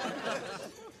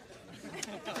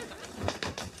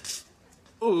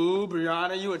 Ooh,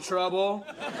 Brianna, you in trouble?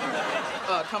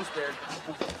 Come scared.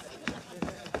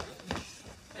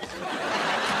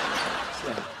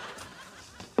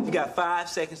 You got 5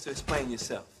 seconds to explain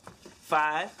yourself.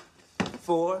 5,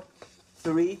 4,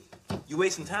 3. You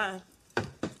wasting time.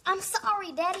 I'm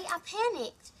sorry, Daddy. I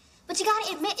panicked. But you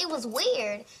gotta admit, it was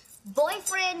weird.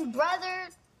 Boyfriend, brother,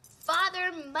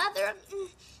 father, mother.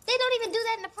 They don't even do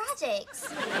that in the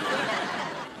projects.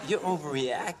 You're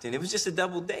overreacting. It was just a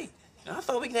double date. I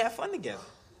thought we could have fun together.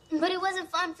 But it wasn't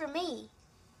fun for me.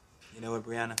 You know what,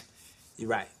 Brianna? You're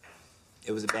right.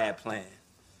 It was a bad plan.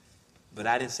 But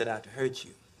I didn't set out to hurt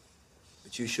you.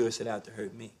 But you sure set out to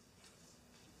hurt me.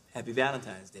 Happy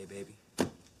Valentine's Day, baby.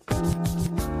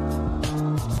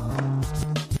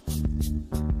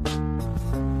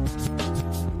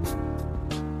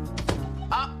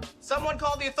 Someone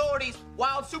call the authorities.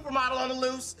 Wild supermodel on the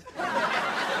loose.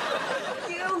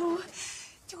 You,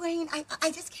 Dwayne,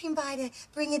 I just came by to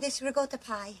bring you this ricotta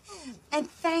pie. And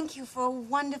thank you for a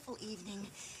wonderful evening.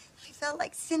 I felt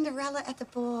like Cinderella at the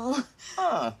ball.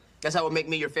 Huh. Guess that would make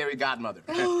me your fairy godmother.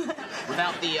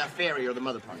 Without the fairy or the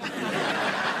mother part.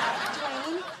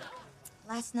 Dwayne,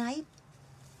 last night,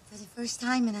 for the first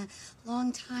time in a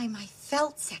long time, I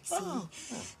felt sexy.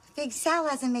 Big Sal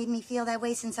hasn't made me feel that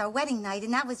way since our wedding night,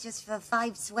 and that was just for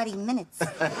 5 sweaty minutes.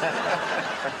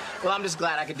 Well, I'm just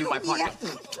glad I could do my part. Yeah.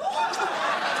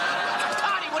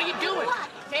 Connie, what are you doing?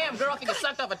 Damn, girl, I think I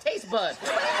sucked off a taste bud.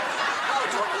 Oh,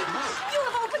 Dwayne, you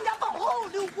have opened up a whole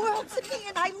new world to me,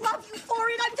 and I love you for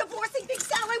it. I'm divorcing Big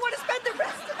Sal. I want to spend the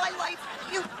rest of my life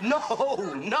with you.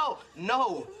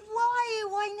 No. Why?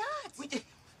 Why not?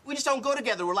 We just don't go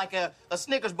together. We're like a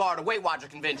Snickers bar at a Weight Watcher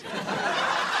convention.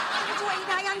 Dwayne,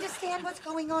 I understand what's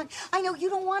going on. I know you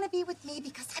don't want to be with me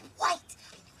because I'm white.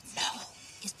 No,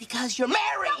 it's because you're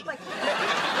married.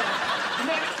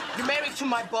 You're married to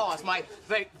my boss, my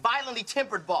very violently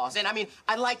tempered boss. And I mean,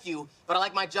 I like you, but I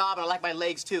like my job and I like my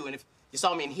legs too. And if you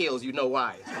saw me in heels, you'd know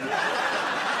why.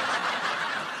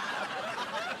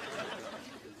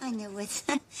 I knew it.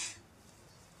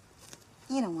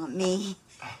 You don't want me.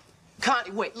 Connie,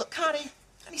 wait, look, Connie,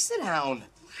 sit down.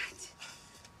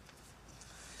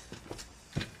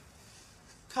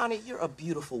 Connie, you're a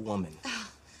beautiful woman.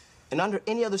 And under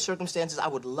any other circumstances, I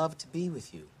would love to be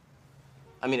with you.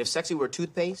 I mean, if sexy were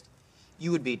toothpaste,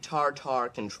 you would be tartar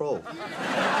control.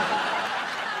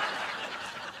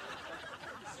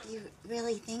 You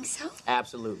really think so?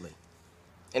 Absolutely.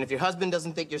 And if your husband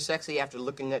doesn't think you're sexy after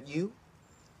looking at you,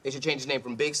 they should change his name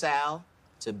from Big Sal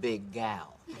to Big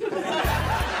Gal.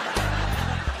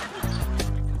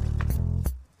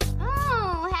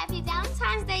 Oh, happy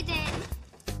Valentine's Day, Daddy.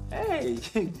 Hey,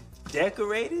 you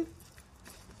decorated?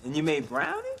 And you made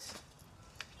brownies?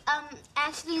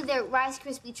 Actually, they're Rice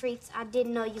Krispie treats. I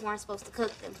didn't know you weren't supposed to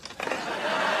cook them.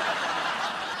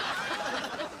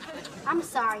 I'm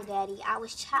sorry, Daddy. I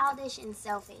was childish and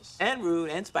selfish. And rude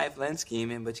and spiteful and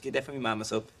scheming, but you get that from your mama,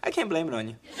 so I can't blame it on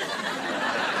you.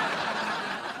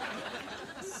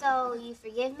 So, you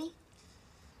forgive me?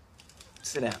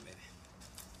 Sit down, baby.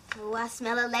 Oh, I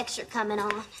smell a lecture coming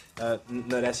on.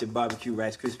 No, that's your barbecue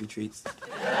Rice Krispie treats.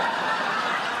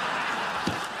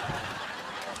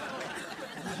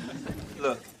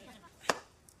 Look,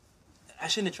 I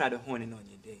shouldn't have tried to horn in on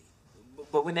your date.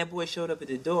 But when that boy showed up at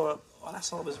the door, all I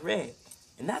saw was red.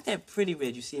 And not that pretty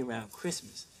red you see around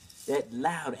Christmas. That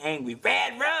loud, angry,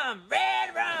 red rum,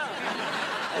 red rum.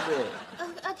 That red.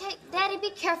 Okay, Daddy,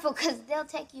 be careful, because they'll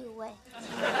take you away.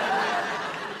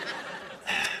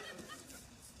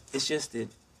 It's just that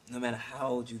no matter how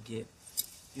old you get,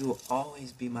 you will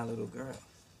always be my little girl.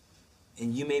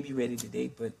 And you may be ready to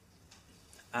date, but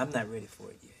I'm not ready for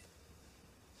it yet.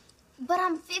 But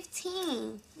I'm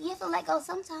 15. You have to let go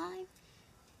sometime.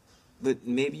 But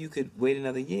maybe you could wait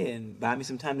another year and buy me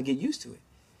some time to get used to it.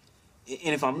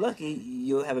 And if I'm lucky,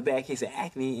 you'll have a bad case of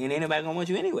acne and ain't nobody gonna want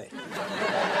you anyway. But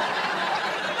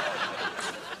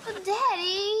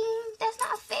Daddy, that's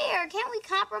not fair. Can't we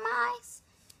compromise?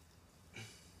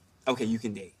 Okay, you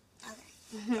can date.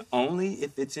 Okay. Only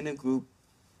if it's in a group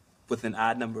with an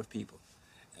odd number of people.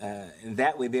 And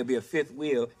that way there'll be a fifth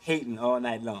wheel hating all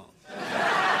night long.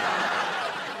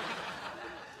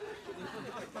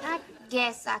 I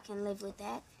guess I can live with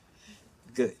that.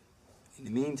 Good. In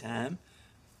the meantime,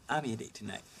 I'm your date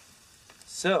tonight.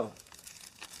 So,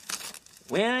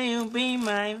 will you be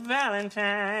my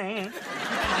Valentine?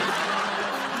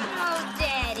 Oh,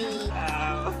 Daddy.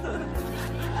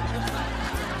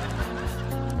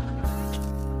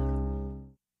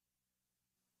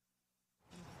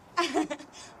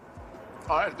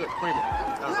 Oh, that's good. Creamy.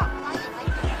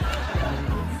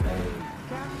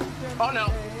 Oh, no.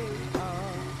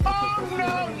 Oh,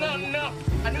 no.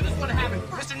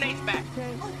 back.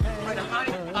 All right,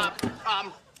 honey.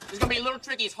 It's gonna be a little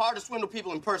tricky. It's hard to swindle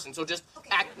people in person, so just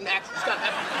act. Just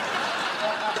gotta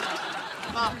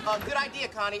good idea,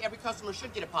 Connie. Every customer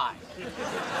should get a pie.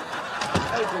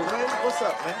 Hey, Dwayne, what's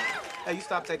up, man? Hey, you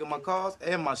stopped taking my calls,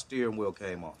 and my steering wheel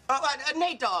came off.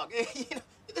 Nate Dogg, you know,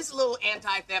 this is a little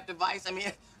anti-theft device. I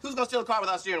mean, who's gonna steal a car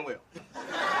without a steering wheel?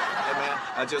 Hey, man,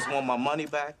 I just want my money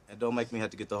back, and don't make me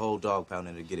have to get the whole dog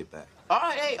pounding to get it back. All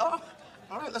right, hey, all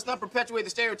right, let's not perpetuate the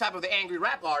stereotype of the angry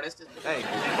rap artist. Hey,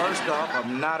 first off,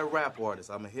 I'm not a rap artist.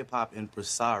 I'm a hip-hop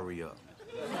impresario.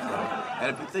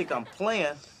 And if you think I'm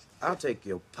playing, I'll take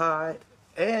your pie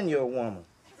and your woman.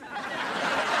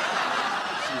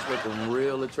 She's looking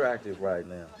real attractive right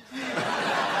now.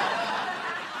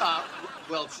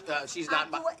 She's not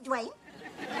my... Dwayne,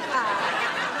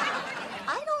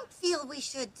 I don't feel we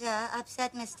should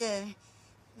upset Mr.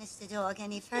 Dog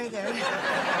any further.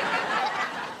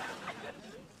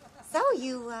 So,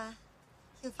 you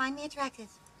find me attractive?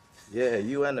 Yeah,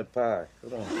 you and the pie.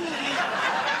 Come on.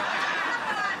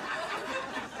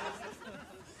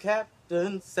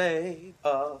 Captain save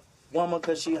a woman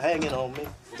 'cause she hanging on me.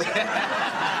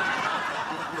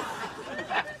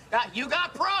 You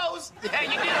got pros. Yeah,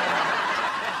 you do.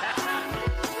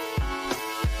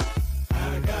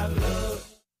 I got love.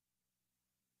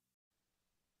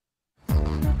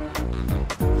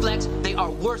 Flex, they are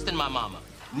worse than my mama.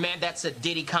 Man, that's a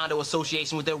Diddy condo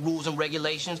association with their rules and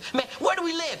regulations. Man, where do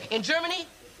we live? In Germany?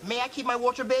 May I keep my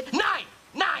water bed? 9!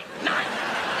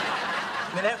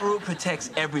 Man, that rule protects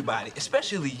everybody,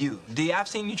 especially you. D, I've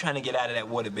seen you trying to get out of that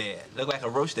waterbed. Look like a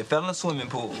roach that fell in a swimming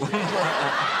pool.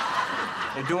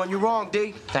 They're doing you wrong,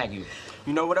 D. Thank you.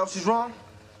 You know what else is wrong?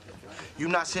 You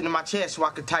not sitting in my chair so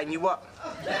I could tighten you up.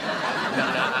 No,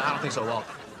 I don't think so, Walt.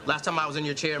 Last time I was in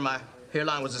your chair, my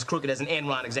hairline was as crooked as an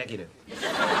Enron executive.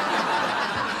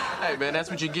 Hey, man, that's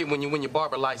what you get when you win your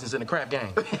barber license in the crap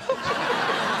game.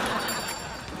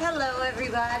 Hello,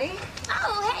 everybody.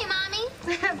 Oh, hey, Mommy.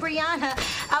 Brianna,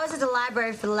 I was at the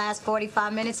library for the last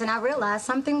 45 minutes, and I realized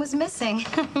something was missing.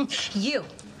 You.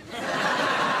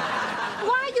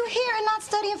 Why are you here and not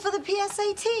studying for the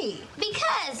PSAT?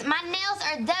 Because my nails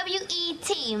are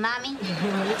W-E-T, Mommy.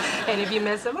 And if you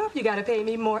mess them up, you gotta pay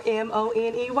me more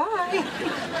M-O-N-E-Y.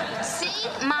 See?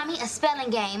 Mommy, a spelling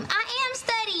game. I am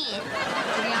studying.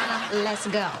 Brianna, let's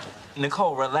go.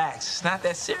 Nicole, relax. It's not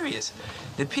that serious.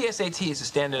 The PSAT is a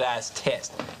standardized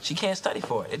test. She can't study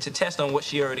for it. It's a test on what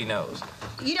she already knows.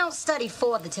 You don't study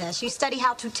for the test. You study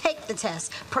how to take the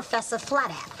test, Professor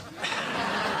Flatapp.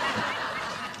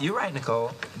 You're right,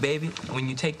 Nicole. Baby, when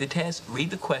you take the test, read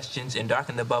the questions and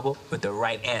darken the bubble with the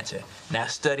right answer. Now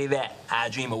study that. I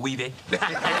dream of weaving.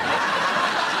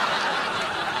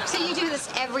 So you do this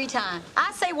every time.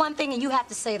 I say one thing and you have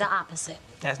to say the opposite.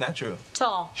 That's not true.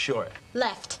 Tall. Short.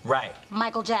 Left. Right.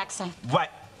 Michael Jackson. Right.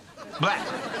 Black.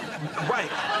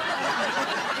 White.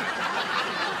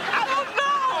 I don't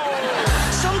know.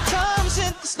 Sometimes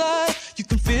in this life, you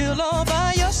can feel all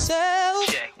by yourself.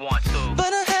 Check, 1, 2.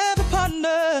 But I have a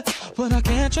partner when I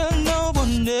can't trust no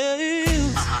one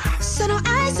else. So don't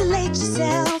isolate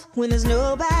yourself when there's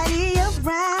nobody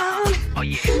around. Oh,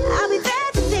 yeah. I'll be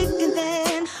there to think and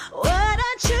then what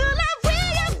a true love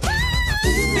will you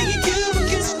find. Me and you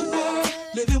against the world,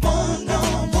 living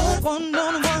one-on-one,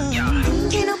 one-on-one.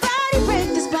 Can't nobody break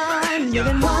this bond,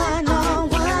 living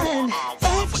one-on-one.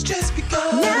 It's just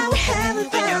because now we're having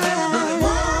fun.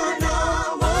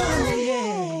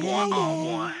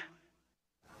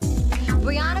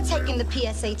 Brianna taking the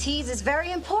PSATs is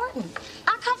very important.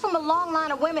 I come from a long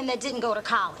line of women that didn't go to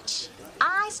college.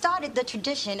 I started the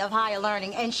tradition of higher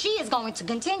learning, and she is going to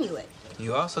continue it.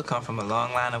 You also come from a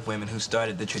long line of women who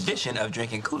started the tradition of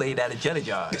drinking Kool-Aid out of jelly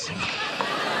jars. Go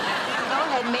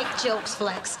ahead, make jokes,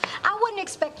 Flex. I wouldn't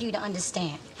expect you to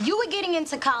understand. You were getting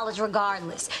into college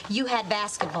regardless. You had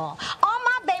basketball. All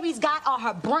my baby's got are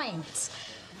her brains.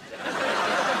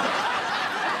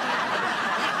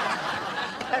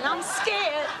 And I'm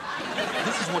scared.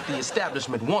 This is what the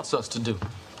establishment wants us to do.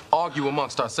 Argue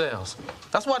amongst ourselves.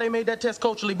 That's why they made that test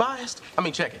culturally biased. I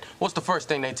mean, check it. What's the first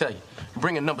thing they tell you?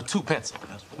 Bring a number 2 pencil.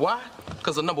 Why?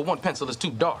 Because the number 1 pencil is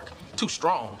too dark, too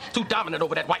strong, too dominant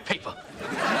over that white paper.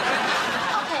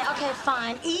 Okay,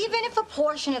 fine. Even if a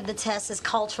portion of the test is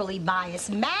culturally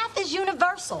biased, math is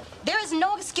universal. There is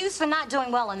no excuse for not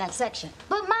doing well in that section.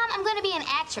 But, Mom, I'm going to be an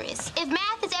actress. If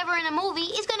math is ever in a movie,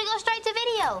 it's going to go straight to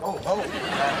video.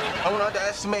 I don't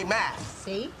underestimate math.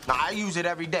 See? Now, I use it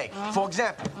every day. For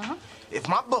example, if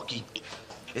my bookie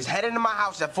is heading to my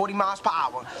house at 40 miles per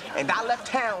hour and I left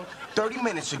town 30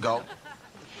 minutes ago,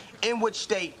 in which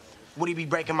state would he be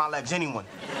breaking my legs? Anyone?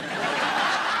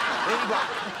 Anybody?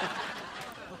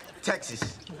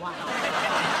 Texas. Wow.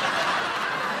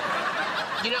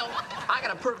 You know, I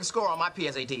got a perfect score on my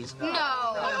PSATs. No.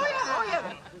 Oh,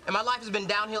 yeah. And my life has been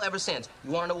downhill ever since.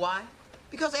 You want to know why?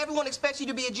 Because everyone expects you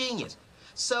to be a genius.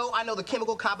 So I know the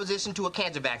chemical composition to a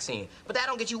cancer vaccine. But that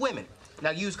don't get you women. Now,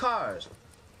 used cars.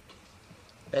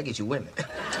 That gets you women.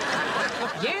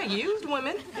 Yeah, used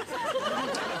women.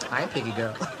 I ain't picky,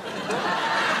 girl.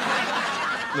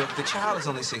 Look, the child is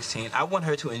only 16. I want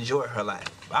her to enjoy her life.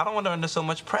 I don't want her under so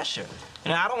much pressure.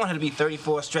 And I don't want her to be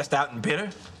 34, stressed out and bitter,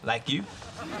 like you.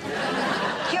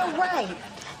 You're right.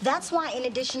 That's why, in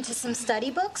addition to some study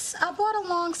books, I brought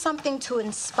along something to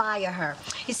inspire her.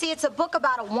 You see, it's a book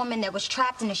about a woman that was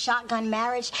trapped in a shotgun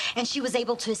marriage, and she was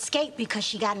able to escape because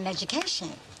she got an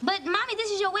education. But, Mommy, this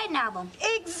is your wedding album.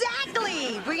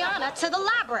 Exactly! Brianna, to the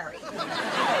library.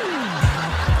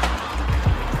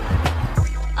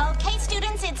 Okay,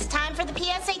 students, it's time for the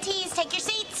PSATs. Take your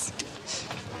seats.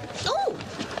 Ooh,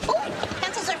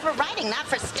 pencils are for writing, not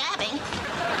for stabbing.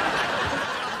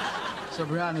 So,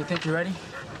 Brianna, you think you're ready?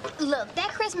 Look, that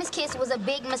Christmas kiss was a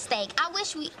big mistake. I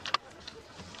wish we...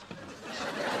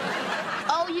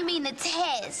 Oh, you mean the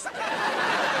test?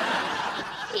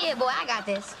 Yeah, boy, I got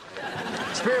this.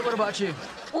 Spirit, what about you?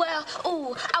 Well,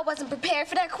 I wasn't prepared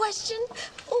for that question.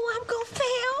 I'm gonna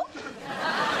fail.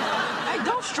 Hey,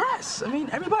 don't stress. I mean,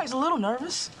 everybody's a little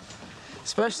nervous.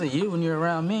 Especially you when you're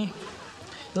around me.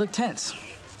 You look tense.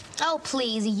 Oh,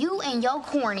 please, you and your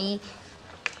corny.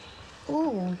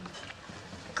 Ooh.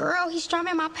 Girl, he's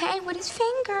strumming my pain with his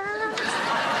fingers.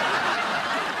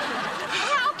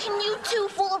 How can you two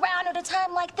fool around at a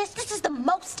time like this? This is the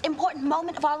most important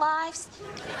moment of our lives.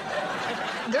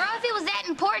 Girl, if it was that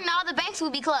important, all the banks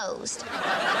would be closed.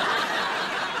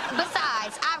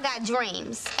 Besides, I've got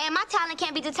dreams, and my talent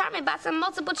can't be determined by some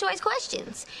multiple choice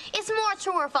questions. It's more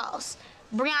true or false.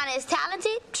 Brianna is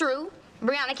talented? True.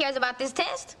 Brianna cares about this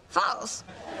test? False.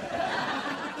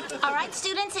 All right,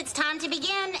 students, it's time to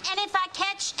begin. And if I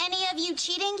catch any of you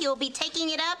cheating, you'll be taking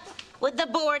it up with the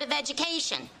Board of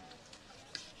Education.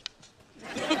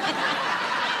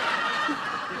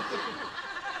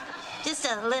 Just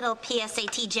a little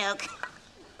PSAT joke.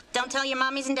 Don't tell your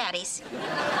mommies and daddies.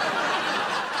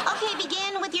 Okay,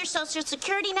 begin with your social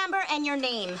security number and your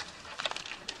name.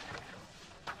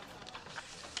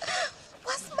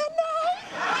 What's my name?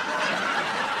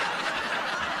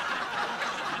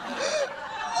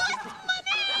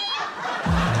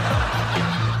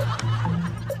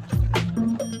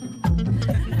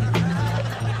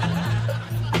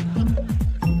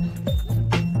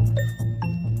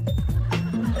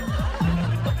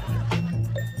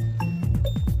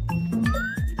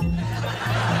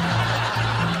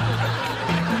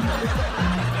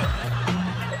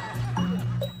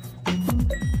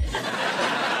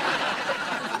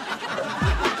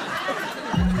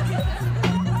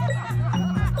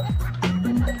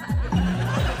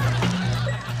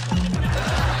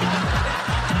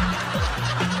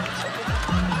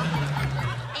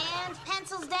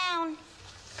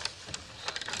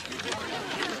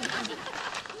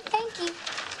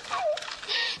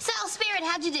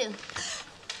 How'd you do?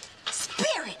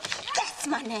 Spirit, that's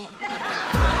my name.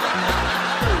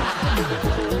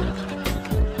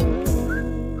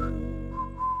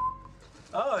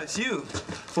 Oh, it's you.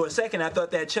 For a second, I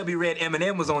thought that chubby red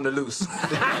M&M was on the loose. Man,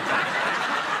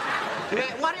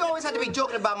 why do you always have to be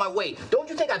joking about my weight? Don't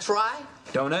you think I try?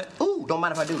 Donut? Ooh, don't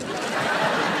mind if I do.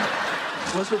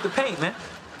 What's with the paint, man?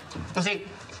 See,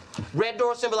 red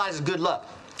door symbolizes good luck.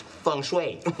 Feng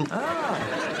shui.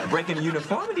 Breaking the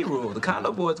uniformity rule. The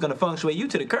condo board's gonna feng shui you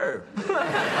to the curb.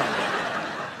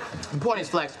 The point is,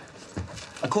 Flex,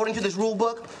 according to this rule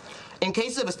book, in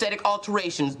case of aesthetic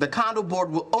alterations, the condo board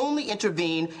will only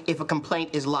intervene if a complaint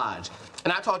is lodged.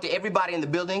 And I talked to everybody in the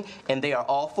building, and they are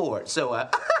all for it. So,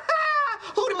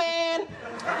 who the man?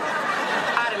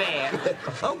 I the man.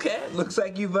 Okay, looks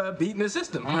like you've beaten the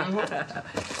system.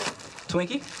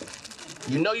 Twinkie?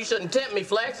 You know you shouldn't tempt me,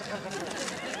 Flex.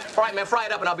 All right, man, fry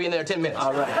it up, and I'll be in there in 10 minutes.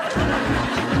 All right.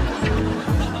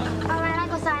 All right, I'll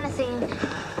go sign a scene.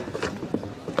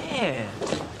 Man,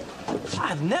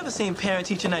 I've never seen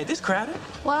parent-teacher night this crowded.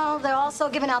 Well, they're also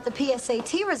giving out the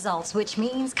PSAT results, which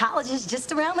means college is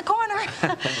just around the corner.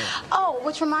 Oh,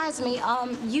 which reminds me,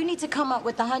 you need to come up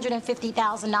with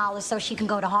 $150,000 so she can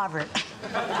go to Harvard.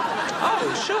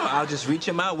 Oh, sure. I'll just reach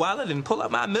in my wallet and pull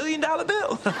out my $1 million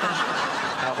bill.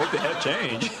 I hope they have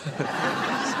change.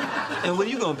 And what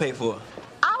are you gonna pay for?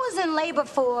 I was in labor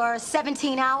for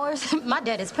 17 hours. My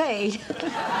debt is paid.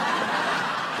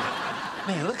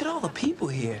 Man, look at all the people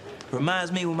here.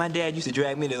 Reminds me when my dad used to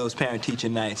drag me to those parent-teacher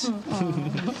nights.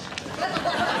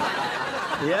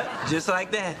 Yep, just like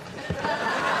that.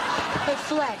 Hey,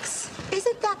 Flex,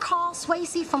 isn't that Carl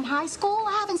Swayze from high school?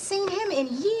 I haven't seen him in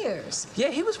years. Yeah,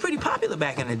 he was pretty popular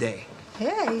back in the day.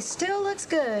 Yeah, he still looks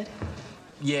good.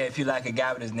 Yeah, if you like a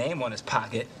guy with his name on his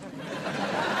pocket.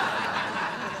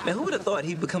 Now, who would have thought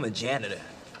he'd become a janitor?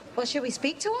 Well, should we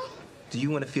speak to him? Do you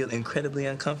want to feel incredibly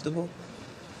uncomfortable?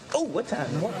 Oh, what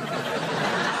time?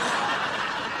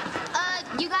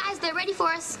 You guys, they're ready for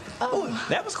us. Oh,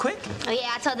 that was quick. Oh,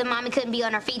 yeah, I told them Mommy couldn't be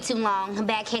on her feet too long. A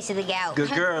bad case of the gout.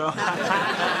 Good girl.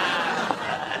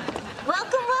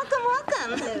 Welcome, welcome,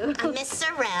 welcome. I'm Miss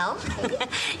Sorrell.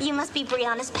 You must be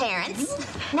Brianna's parents.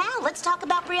 Now, let's talk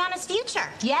about Brianna's future.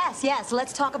 Yes, yes,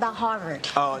 let's talk about Harvard.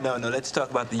 Oh, no, let's talk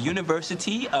about the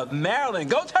University of Maryland.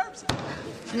 Go Terps!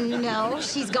 No,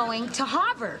 she's going to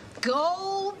Harvard.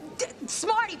 Go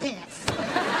Smarty Pants.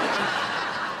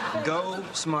 Go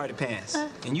Smarty Pants.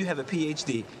 And you have a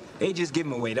PhD. They just give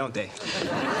them away, don't they?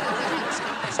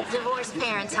 Divorced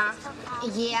parents, huh?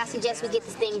 Yeah, I suggest we get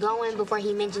this thing going before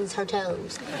he mentions her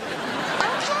toes.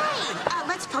 Okay,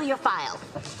 let's pull your file.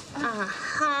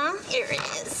 Uh-huh, here it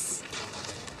is.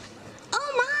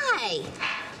 Oh, my.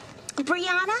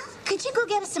 Brianna, could you go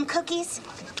get us some cookies?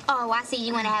 Oh, I see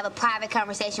you want to have a private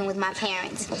conversation with my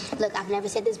parents. Look, I've never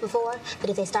said this before, but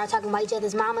if they start talking about each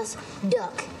other's mamas,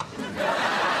 duck.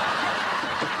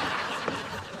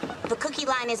 The cookie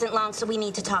line isn't long, so we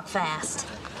need to talk fast.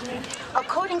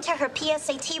 According to her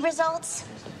PSAT results,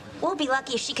 we'll be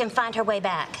lucky if she can find her way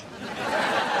back.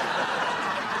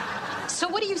 So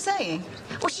what are you saying?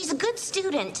 Well, she's a good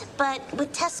student, but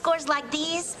with test scores like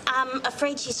these, I'm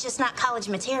afraid she's just not college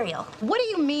material. What do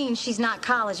you mean she's not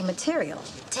college material?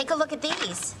 Take a look at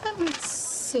these. Let me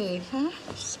see.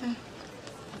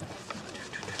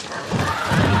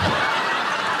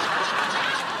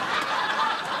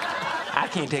 I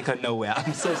can't take her nowhere.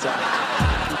 I'm so sorry.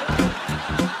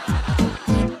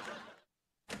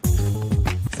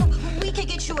 We could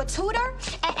get you a tutor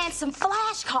and some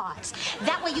flashcards.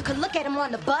 That way you could look at them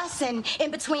on the bus and in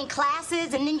between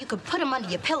classes, and then you could put them under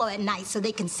your pillow at night so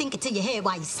they can sink into your head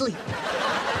while you sleep.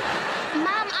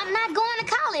 Mom, I'm not going to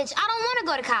college. I don't want to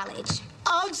go to college.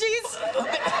 Oh, jeez.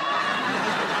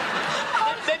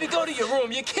 Baby, go to your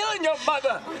room. You're killing your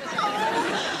mother.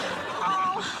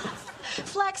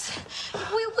 Flex,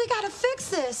 we gotta fix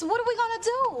this. What are we gonna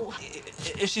do?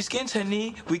 If she skins her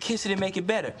knee, we kiss it and make it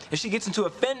better. If she gets into a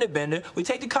fender bender, we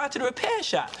take the car to the repair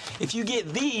shop. If you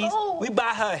get these, we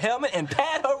buy her a helmet and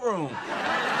pad her room.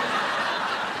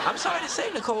 I'm sorry to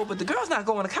say, Nicole, but the girl's not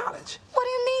going to college. What do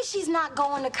you mean she's not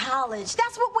going to college?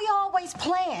 That's what we always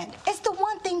planned. It's the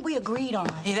one thing we agreed on.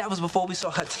 Hey, that was before we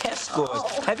saw her test scores.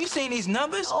 Have you seen these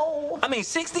numbers? I mean,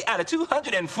 60 out of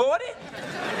 240?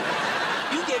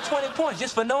 You get 20 points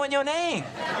just for knowing your name.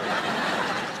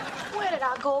 Where did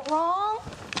I go wrong?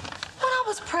 When I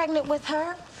was pregnant with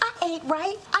her, I ate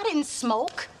right. I didn't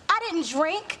smoke. I didn't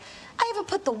drink. I even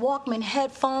put the Walkman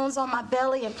headphones on my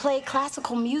belly and played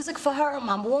classical music for her in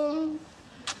my womb.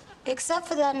 Except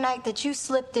for that night that you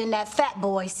slipped in that Fat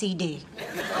Boy CD.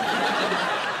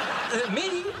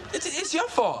 Me? It's your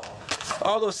fault.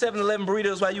 All those 7-Eleven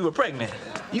burritos while you were pregnant.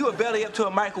 You were belly up to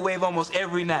a microwave almost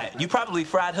every night. You probably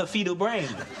fried her fetal brain.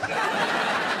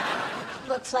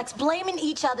 Look, Flex, blaming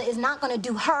each other is not going to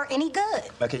do her any good.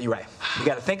 Okay, you're right. We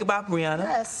got to think about Brianna.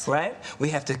 Yes. Right? We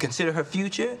have to consider her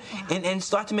future and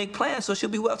start to make plans so she'll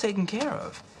be well taken care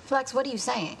of. Flex, what are you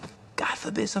saying? God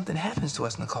forbid something happens to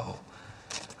us, Nicole.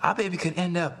 Our baby could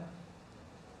end up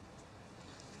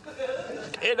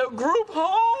in a group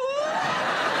home.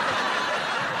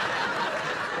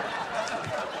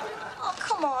 Oh,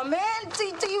 come on, man. Do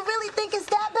you really think it's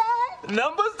that bad?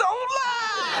 Numbers don't lie.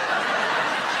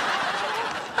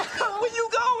 Where you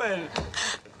going?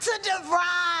 To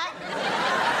DeVry.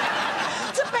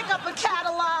 To pick up a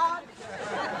catalog.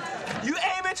 You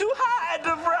aiming too high at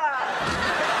DeVry.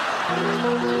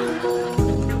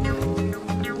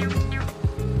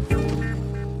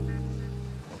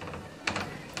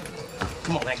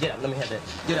 Come on, man, get up. Let me have that.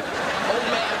 Get up. Old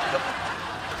man.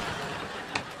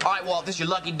 All right, Walt, this is your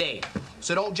lucky day.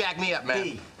 So don't jack me up, man.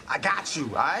 Hey, I got you,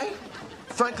 all right?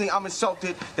 Frankly, I'm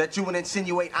insulted that you would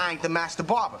insinuate I ain't the master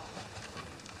barber.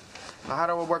 Now, how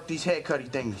do I work these haircutty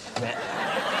things? Man.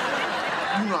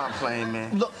 You know I'm playing,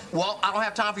 man. Look, Walt, I don't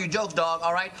have time for your jokes, dog,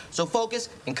 all right? So focus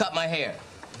and cut my hair.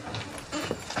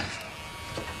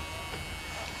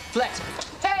 Flex.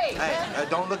 Hey! Hey,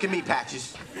 don't look at me,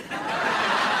 Patches.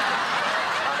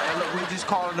 Look, we just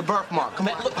call it a birthmark. Come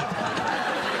on. Look.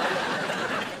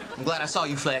 I'm glad I saw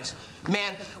you, Flex.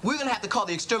 Man, we're gonna have to call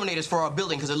the exterminators for our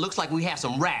building because it looks like we have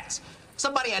some rats.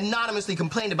 Somebody anonymously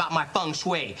complained about my feng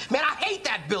shui. Man, I hate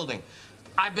that building.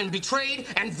 I've been betrayed,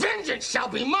 and vengeance shall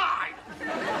be mine.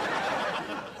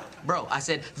 Bro, I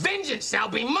said, vengeance shall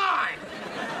be mine!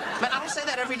 Man, I don't say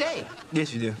that every day.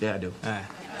 Yes, you do. Yeah, I do. All right.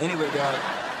 Anyway, dog,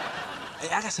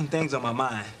 I got some things on my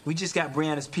mind. We just got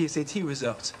Brianna's PSAT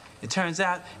results. It turns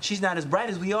out she's not as bright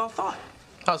as we all thought.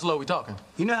 How slow we talking?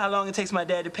 You know how long it takes my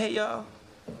dad to pay y'all?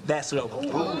 That slow.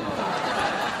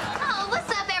 Oh, what's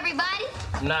up, everybody?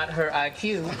 Not her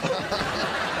IQ.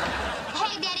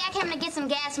 Hey, Daddy, I came to get some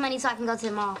gas money so I can go to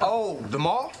the mall. Oh, the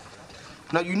mall?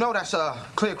 No, you know that's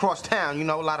clear across town. You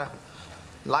know, a lot of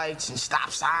lights and stop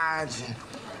signs and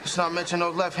let's not mention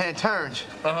those left-hand turns.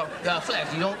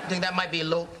 Flex, you don't think that might be a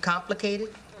little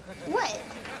complicated? What?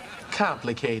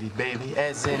 Complicated, baby.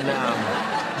 As in,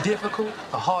 difficult,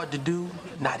 or hard to do,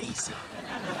 not easy.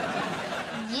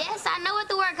 Yes, I know what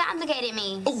the word complicated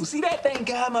means. Oh, see that? Thank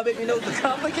God my baby knows what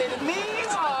complicated means.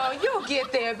 Oh, you'll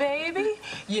get there, baby.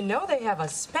 You know they have a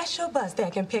special bus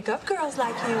that can pick up girls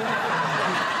like you.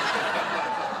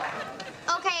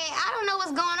 Okay, I don't know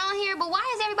what's going on here, but why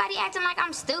is everybody acting like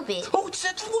I'm stupid? Oh,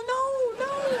 no.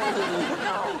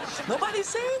 Nobody's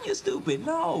saying you're stupid,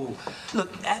 no. Look,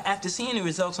 after seeing the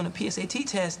results on the PSAT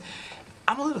test,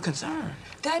 I'm a little concerned.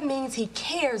 That means he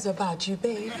cares about you,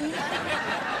 baby.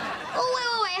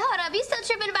 Oh, wait, hold up. You still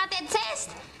tripping about that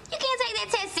test? You can't take that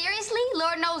test seriously.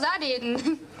 Lord knows I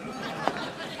didn't.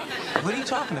 What are you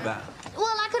talking about? Well,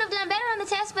 I could have done better on the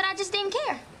test, but I just didn't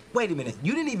care. Wait a minute,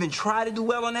 you didn't even try to do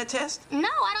well on that test? No,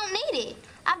 I don't need it.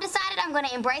 I've decided I'm going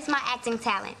to embrace my acting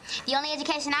talent. The only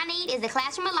education I need is the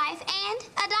classroom of life and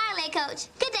a dialect coach.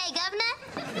 Good day, Governor.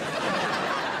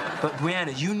 But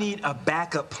Brianna, you need a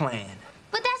backup plan.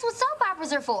 But that's what soap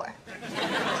operas are for.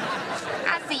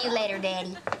 I'll see you later,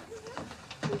 Daddy.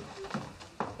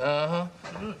 I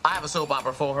have a soap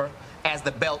opera for her, As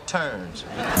the Belt Turns.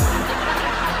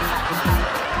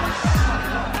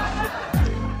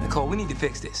 Nicole, we need to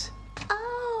fix this.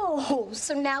 Oh,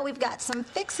 so now we've got some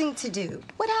fixing to do.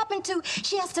 What happened to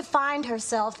she has to find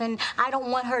herself, and I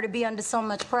don't want her to be under so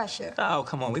much pressure? Oh,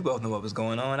 come on, we both know what was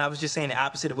going on. I was just saying the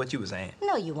opposite of what you were saying.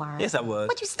 No, you weren't. Yes, I was.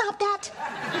 Would you stop that?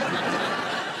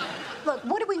 Look,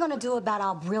 what are we going to do about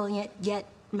our brilliant yet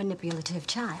manipulative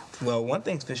child? Well, one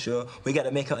thing's for sure, we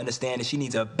gotta make her understand that she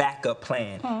needs a backup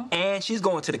plan. And she's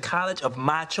going to the college of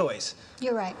my choice.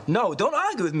 You're right. No, don't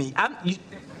argue with me.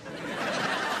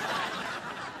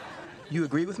 You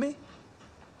agree with me?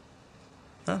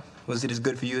 Huh? Was it as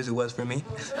good for you as it was for me?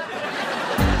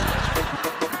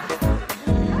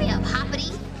 Hurry up,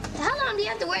 Hoppity. How long do you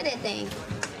have to wear that thing?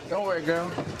 Don't worry,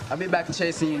 girl. I'll be back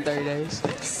chasing you in 30 days.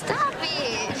 Stop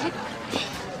it.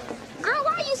 Girl,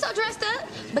 why are you so dressed up?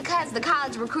 Because the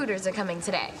college recruiters are coming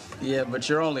today. Yeah, but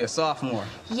you're only a sophomore.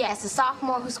 Yes, a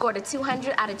sophomore who scored a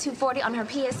 200 out of 240 on her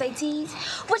PSATs,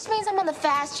 which means I'm on the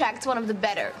fast track to one of the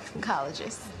better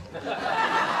colleges.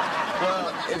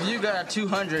 Well, if you got a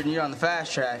 200 and you're on the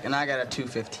fast track, and I got a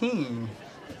 215,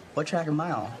 what track am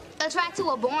I on? A track to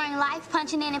a boring life,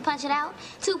 punching in and punching out.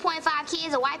 2.5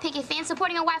 kids, a white picket fence,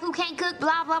 supporting a wife who can't cook,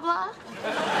 blah, blah, blah.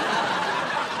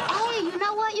 Hey, you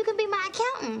know what? You can be my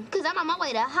accountant, because I'm on my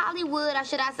way to Hollywood, or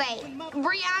should I say,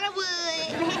 Brianna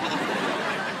Wood.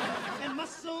 And my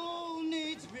soul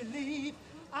needs relief.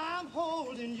 I'm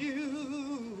holding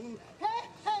you. Hey,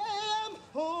 I'm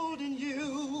holding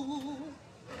you.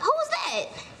 Who's that?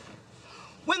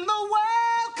 When the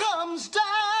world comes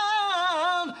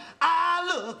down, I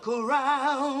look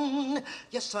around.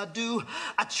 Yes, I do.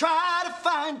 I try to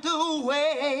find a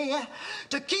way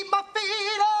to keep my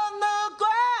feet on the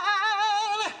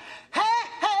ground. Hey,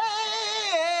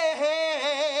 hey,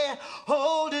 hey,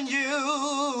 holding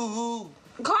you.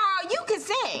 Carl, you can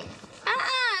sing.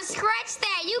 Scratch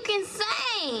that. You can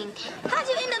sing. How'd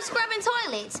you end up scrubbing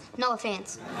toilets? No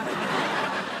offense.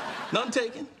 None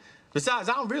taken. Besides,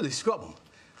 I don't really scrub them.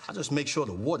 I just make sure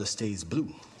the water stays blue.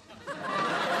 Wait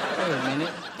a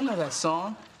minute. I know that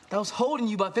song. That was Holding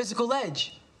You by Physical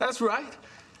Edge. That's right.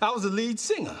 I was the lead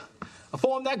singer. I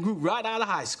formed that group right out of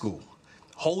high school.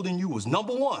 Holding You was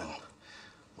 #1.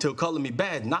 Till Color Me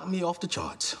Bad knocked me off the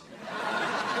charts.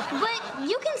 But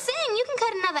you can sing. You can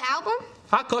cut another album.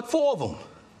 I cut 4 of them.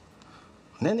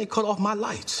 And then they cut off my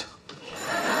lights.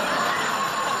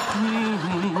 We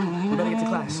better get to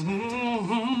class.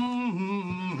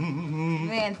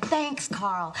 Man, thanks,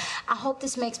 Carl. I hope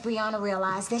this makes Brianna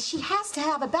realize that she has to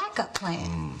have a backup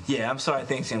plan. Yeah, I'm sorry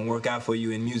things didn't work out for you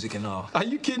in music and all. Are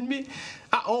you kidding me?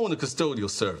 I own the custodial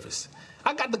service.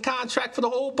 I got the contract for the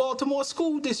whole Baltimore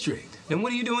school district. Then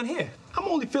what are you doing here? I'm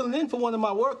only filling in for one of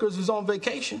my workers who's on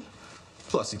vacation.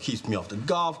 Plus, it keeps me off the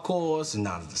golf course and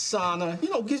out of the sauna. You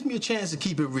know, gives me a chance to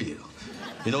keep it real.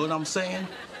 You know what I'm saying?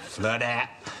 Flood that.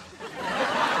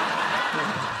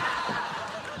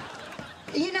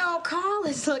 You know, Carl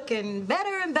is looking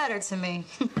better and better to me.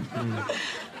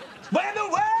 When the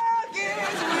world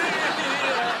gets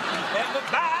weary,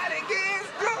 everybody gets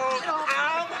drunk.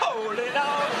 I'm holding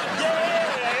on,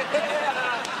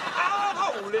 yeah. I'm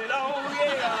holding on,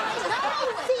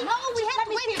 yeah. No, we have to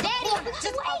wait for Daddy.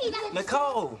 Just wait.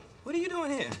 Nicole, what are you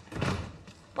doing here?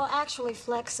 Well, actually,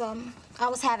 Flex, I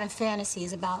was having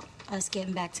fantasies about us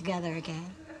getting back together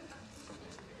again.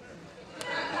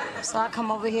 So I come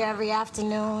over here every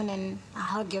afternoon and I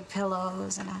hug your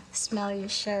pillows and I smell your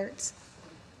shirts.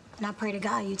 And I pray to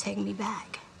God you take me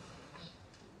back.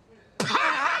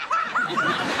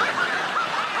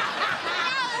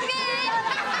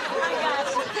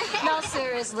 No,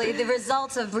 seriously, the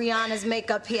results of Brianna's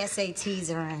makeup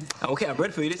PSATs are in. Okay, I'm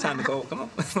ready for you this time, Nicole. Come on.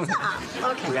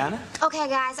 Okay. Brianna? Okay,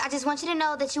 guys, I just want you to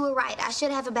know that you were right. I should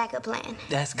have a backup plan.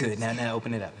 That's good. Now,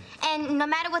 open it up. And no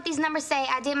matter what these numbers say,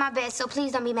 I did my best, so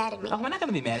please don't be mad at me. Oh, we're not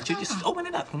gonna be mad at you. Just open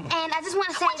it up. Come on. And I just want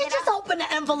to say Why don't you just open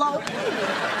the envelope?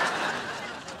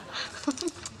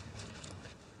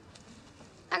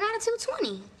 I got a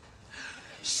 220.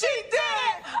 She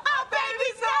did! Our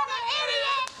baby's not an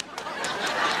idiot!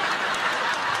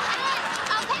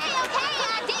 Okay, I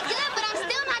did good, but I'm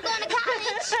still not going to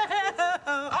college.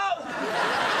 Oh!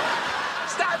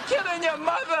 Stop killing your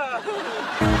mother!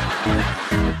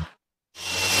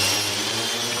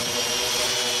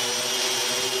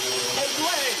 Hey,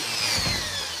 Dwayne!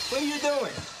 What are you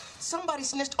doing? Somebody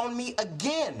snitched on me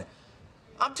again.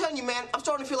 I'm telling you, man, I'm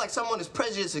starting to feel like someone is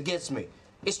prejudiced against me.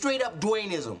 It's straight up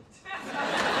Dwayneism.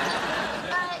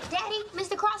 Daddy,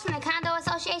 Mr. Cross from the Condo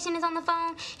Association is on the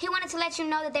phone. He wanted to let you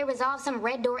know that they resolved some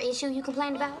red door issue you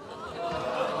complained about.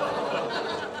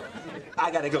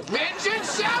 I gotta go.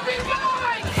 Vengeance shall be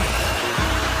mine!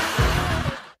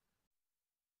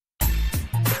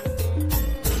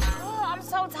 Oh, I'm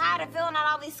so tired of filling out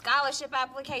all these scholarship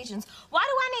applications. Why do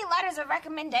I need letters of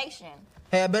recommendation?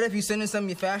 Hey, I bet if you send in some of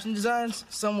your fashion designs,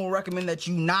 someone will recommend that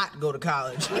you not go to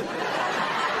college. That's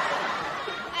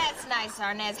nice,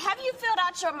 Arnez. Have you filled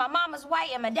out your my mama's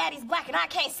white and my daddy's black and I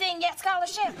can't sing yet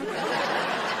scholarship?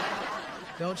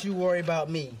 Don't you worry about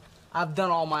me. I've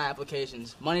done all my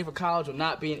applications. Money for college will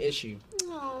not be an issue.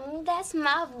 Oh, that's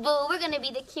my boo. We're gonna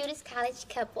be the cutest college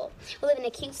couple. We'll live in a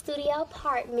cute studio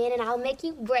apartment, and I'll make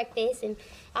you breakfast, and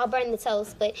I'll burn the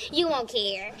toast, but you won't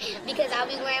care because I'll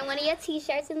be wearing one of your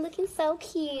T-shirts and looking so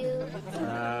cute.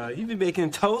 You be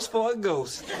making toast for a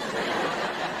ghost.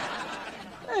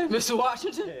 Hey, Mr.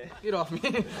 Washington, get off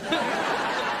me.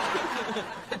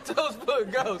 Toast for a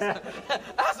ghost.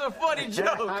 That's a funny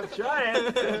joke. I'm trying.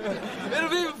 It'll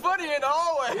be even funnier in the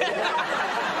hallway.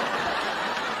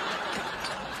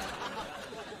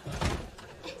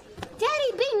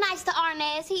 Daddy, be nice to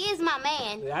Arnez. He is my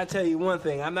man. I tell you one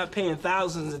thing, I'm not paying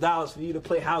thousands of dollars for you to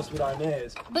play house with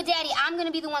Arnez. But Daddy, I'm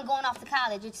gonna be the one going off to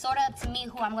college. It's sort of up to me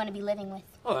who I'm gonna be living with.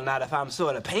 Well, not if I'm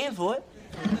sort of paying for it.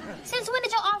 Since when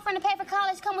did your offering to pay for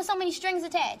college come with so many strings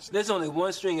attached? There's only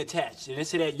one string attached, and it's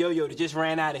to that yo-yo that just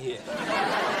ran out of here.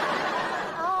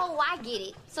 Oh, I get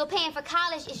it. So paying for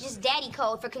college is just daddy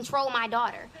code for control my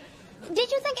daughter. Did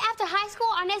you think after high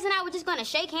school, Arnez and I were just gonna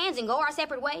shake hands and go our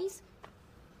separate ways?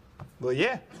 Well,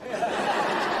 yeah.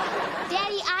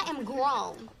 Daddy, I am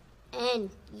grown. And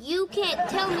you can't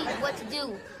tell me what to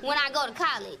do when I go to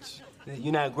college.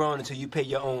 You're not grown until you pay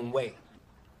your own way.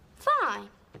 Fine.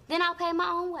 Then I'll pay my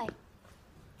own way.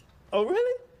 Oh,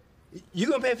 really? You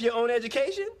gonna pay for your own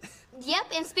education?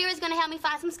 Yep, and Spirit's gonna help me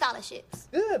find some scholarships.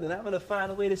 Good, then I'm gonna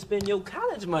find a way to spend your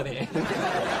college money.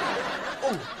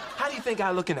 Oh, how do you think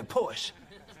I look in a Porsche?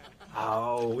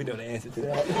 Oh, we know the answer to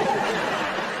that.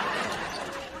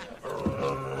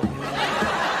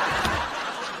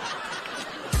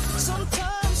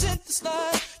 Sometimes in this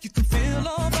life, you can feel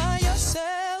all by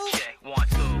yourself. Check, 1,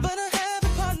 2. But I have a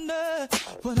partner,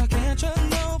 but I can't trust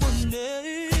no one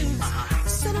else.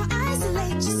 So don't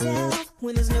isolate yourself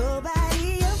when there's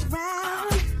nobody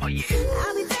around. Oh, yeah.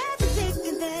 I'll be there to think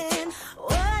and then,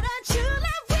 what a true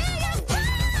love will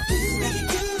find. Maybe you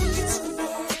kiss me,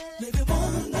 maybe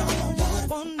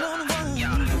one-on-one.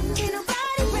 Can't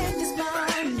nobody break this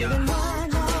bond, even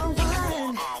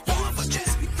one-on-one. It's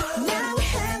just because now we're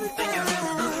having fun.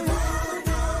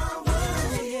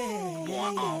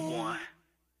 One-on-one.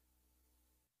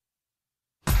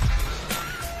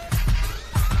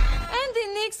 And the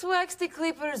Knicks waxed the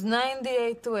Clippers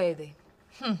 98-80.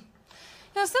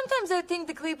 Now, sometimes I think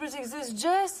the Clippers exist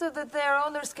just so that their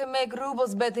owners can make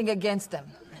rubles betting against them.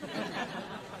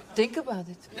 Think about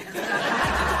it.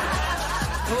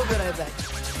 We'll be right back.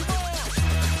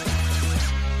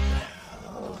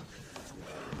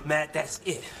 Matt, that's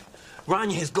it.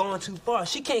 Rania has gone too far.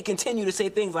 She can't continue to say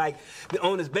things like the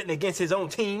owner's betting against his own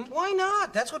team. Why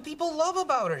not? That's what people love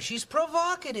about her. She's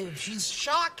provocative. She's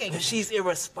shocking. She's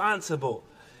irresponsible.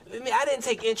 I mean, I didn't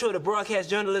take intro to broadcast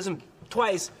journalism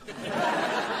twice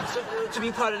to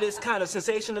be part of this kind of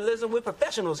sensationalism. We're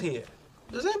professionals here.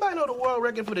 Does anybody know the world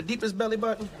record for the deepest belly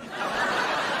button?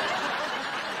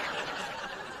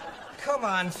 Come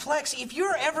on, Flex, if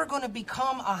you're ever going to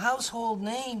become a household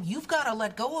name, you've got to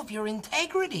let go of your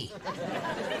integrity.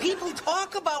 People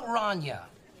talk about Rania.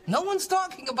 No one's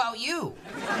talking about you.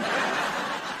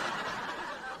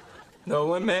 No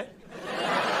one, man?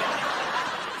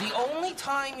 The only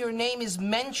time your name is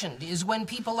mentioned is when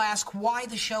people ask why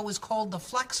the show is called The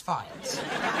Flex Files.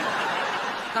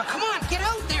 Now, come on, get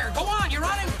out there. Go on, you're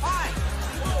on in 5,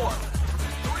 4,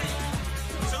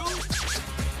 3, 2.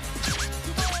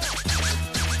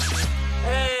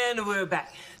 And we're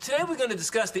back. Today we're going to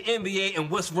discuss the NBA and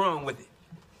what's wrong with it.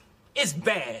 It's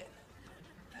bad.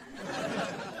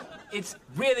 It's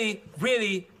really,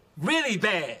 really, really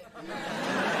bad.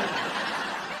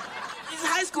 These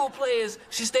high school players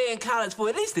should stay in college for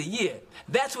at least a year.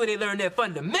 That's where they learn their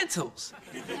fundamentals.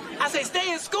 I say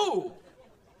stay in school,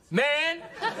 man. You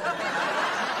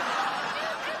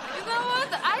know what?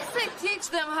 I say teach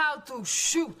them how to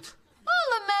shoot.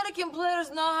 All American players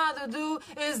know how to do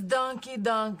is dunky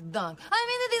dunk dunk. I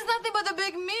mean, it is nothing but a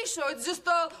big me show. It's just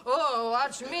all, oh,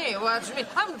 watch me, watch me.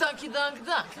 I'm dunky dunk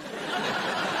dunk.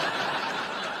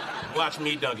 Watch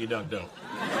me dunky dunk dunk.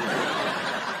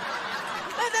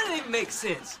 That doesn't even make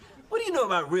sense. What do you know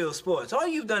about real sports? All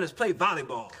you've done is play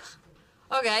volleyball.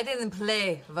 Okay, I didn't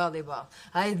play volleyball.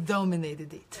 I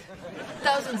dominated it.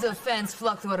 Thousands of fans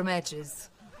flocked to our matches.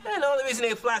 And the only reason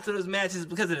they flocked to those matches is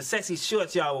because of the sexy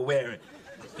shorts y'all were wearing.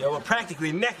 Y'all were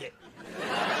practically naked.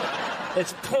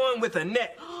 It's porn with a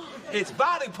net. It's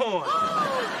body porn.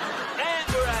 And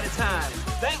we're out of time.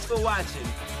 Thanks for watching.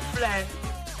 Flat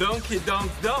Dunky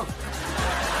Dunk Dunk.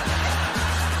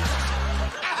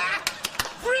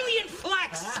 Brilliant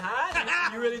Flex!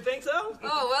 You really think so?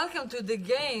 Oh, welcome to the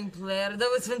game, player. That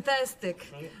was fantastic.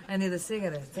 I need a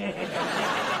cigarette.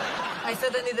 I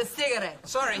said I need a cigarette.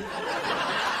 Sorry.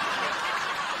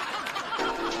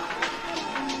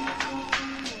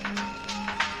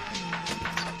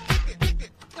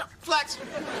 Flex,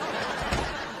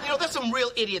 you know, there's some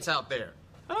real idiots out there.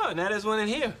 Oh, now there's one in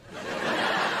here.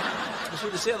 What's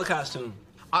with the sailor costume?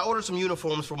 I ordered some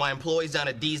uniforms for my employees down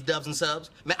at D's Dubs and Subs.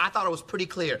 Man, I thought it was pretty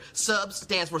clear. Subs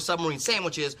stands for submarine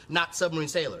sandwiches, not submarine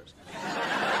sailors.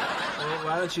 Well,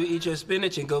 why don't you eat your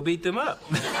spinach and go beat them up?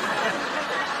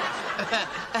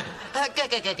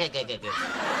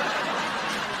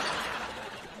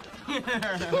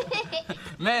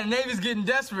 Man, the Navy's getting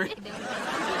desperate.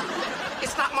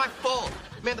 It's not my fault.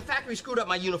 Man, the factory screwed up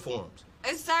my uniforms.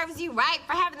 It serves you right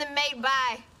for having them made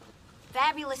by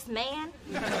fabulous man.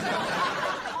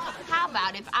 How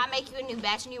about if I make you a new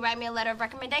batch and you write me a letter of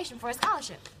recommendation for a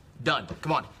scholarship? Done.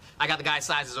 Come on. I got the guy's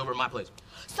sizes over at my place.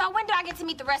 So when do I get to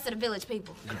meet the rest of the village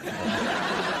people?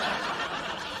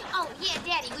 Oh, yeah,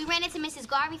 Daddy, we ran into Mrs.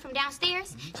 Garvey from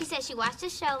downstairs. She said she watched the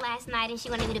show last night and she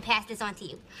wanted me to pass this on to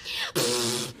you.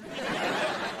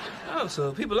 Oh,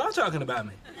 so people are talking about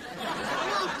me.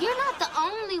 Well, you're not the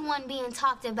only one being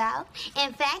talked about.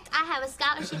 In fact, I have a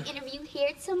scholarship interview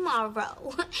here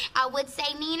tomorrow. I would say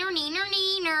neener, neener,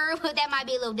 neener, but that might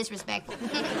be a little disrespectful.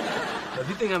 If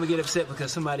you think I'm gonna get upset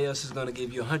because somebody else is gonna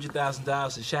give you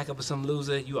 $100,000 to shack up with some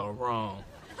loser, you are wrong.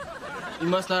 You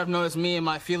must not have noticed me and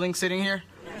my feelings sitting here.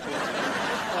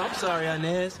 Oh, I'm sorry,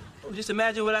 Inez. Just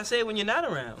imagine what I say when you're not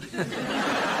around.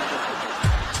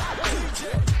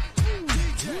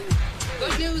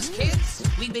 Good news, kids.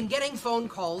 We've been getting phone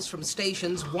calls from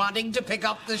stations wanting to pick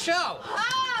up the show.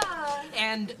 Ah!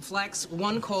 And, Flex,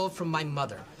 one call from my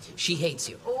mother. She hates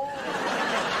you.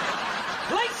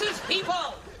 Places,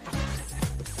 people!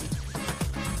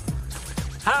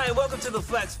 Hi, and welcome to the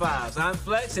Flex Files. I'm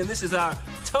Flex, and this is our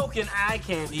token eye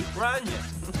candy, Rania.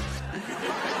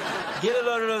 Get a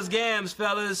load of those gams,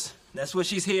 fellas. That's what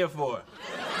she's here for.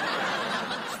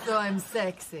 So I'm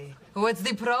sexy. What's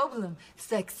the problem?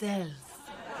 Sex sells.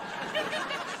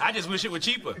 I just wish it were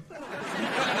cheaper.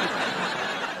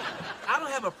 I don't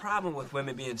have a problem with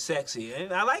women being sexy.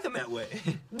 I like them that way.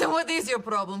 Then what is your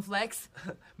problem, Flex?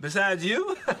 Besides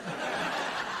you?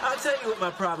 I'll tell you what my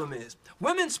problem is.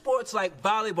 Women's sports like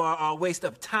volleyball are a waste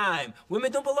of time.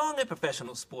 Women don't belong in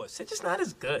professional sports. They're just not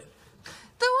as good.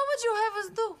 Then what would you have us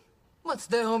do? What,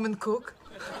 stay home and cook?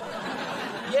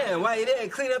 Yeah, and while you're there,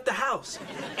 clean up the house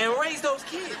and raise those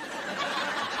kids.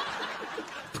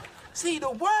 See,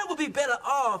 the world would be better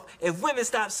off if women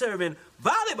stopped serving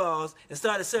volleyballs and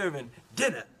started serving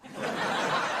dinner.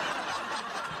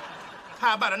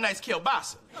 How about a nice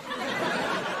kielbasa?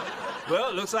 Well,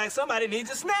 it looks like somebody needs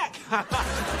a snack.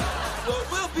 Well,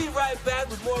 we'll be right back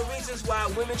with more reasons why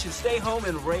women should stay home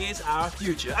and raise our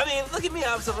future. I mean, look at me.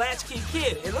 I was a latchkey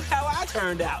kid, and look how I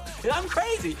turned out. And I'm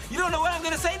crazy. You don't know what I'm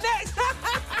going to say next.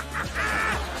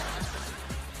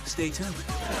 Stay tuned.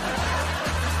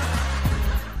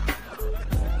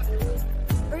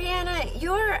 Brianna,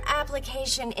 your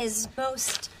application is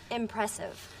most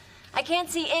impressive. I can't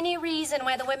see any reason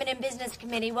why the Women in Business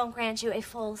Committee won't grant you a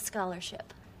full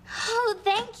scholarship. Oh,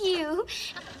 thank you.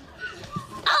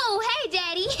 Oh, hey,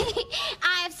 Daddy.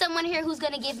 I have someone here who's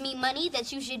going to give me money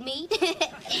that you should meet.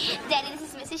 Daddy,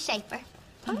 this is Mrs. Schaefer.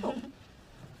 Oh.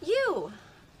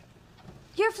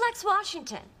 You're Flex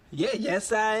Washington. Yeah,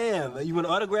 yes, I am. You want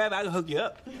an autograph? I can hook you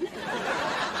up.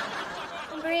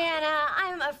 Brianna,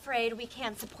 I'm afraid we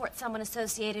can't support someone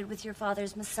associated with your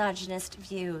father's misogynist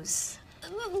views.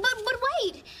 But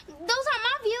wait, those aren't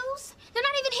my views. They're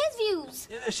not even his views.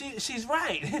 Yeah, she's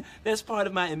right. That's part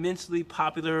of my immensely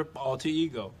popular alter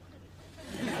ego.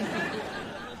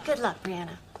 Good luck,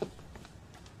 Brianna.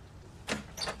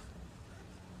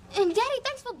 And Daddy,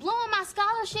 thanks for blowing my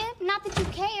scholarship. Not that you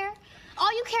care.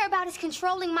 All you care about is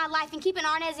controlling my life and keeping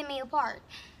Arnez and me apart.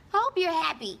 I hope you're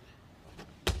happy.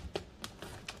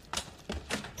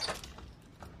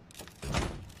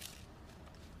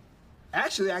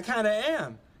 Actually, I kind of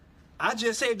am. I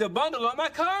just saved a bundle on my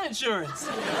car insurance.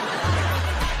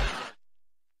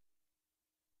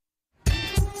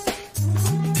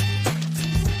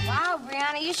 Wow,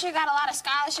 Brianna, you sure got a lot of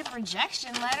scholarship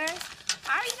rejection letters.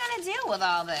 How are you gonna deal with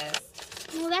all this?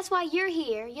 Well, that's why you're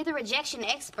here. You're the rejection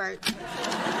expert.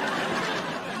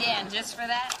 Yeah, and just for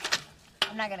that,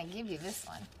 I'm not gonna give you this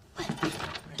one.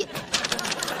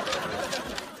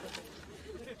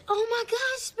 Oh my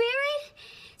gosh, Spirit!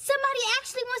 Somebody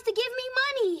actually wants to give me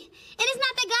money. And it's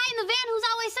not the guy in the van who's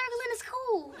always circling the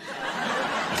school.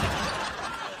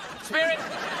 Spirit!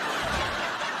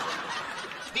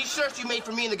 These shirts you made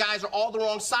for me and the guys are all the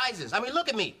wrong sizes. I mean, look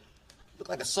at me. Look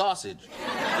like a sausage.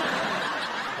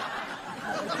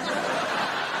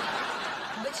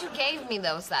 But you gave me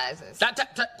those sizes.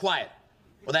 Quiet.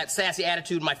 Well, that sassy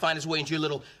attitude might find its way into your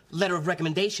little letter of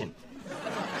recommendation.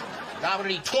 Now I'm gonna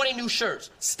need 20 new shirts.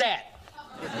 Stat.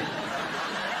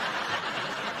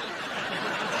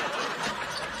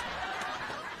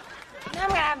 Now I'm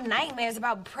gonna have nightmares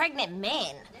about pregnant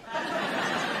men.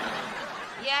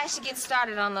 Yeah, I should get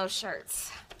started on those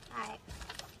shirts. All right.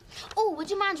 Oh, would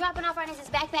you mind dropping off Ernest's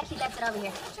backpack? He left it over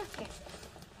here. Sure. Here.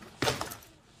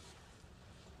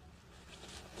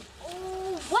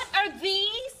 Oh, what are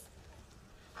these?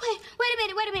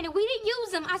 Wait a minute. We didn't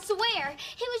use them, I swear.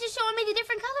 He was just showing me the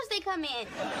different colors they come in.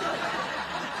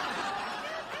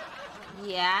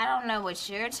 Yeah, I don't know what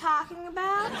you're talking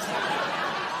about.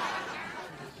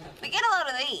 But get a load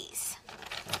of these.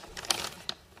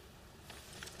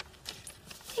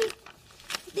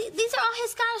 These are all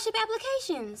his scholarship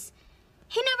applications.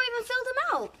 He never even filled them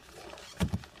out.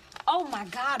 Oh, my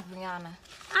God, Brianna.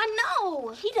 I know.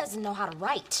 He doesn't know how to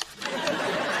write.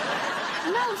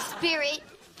 No, Spirit.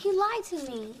 He lied to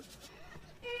me.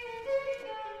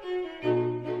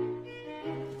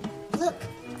 Look,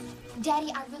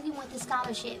 Daddy, I really want this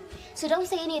scholarship. So don't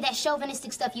say any of that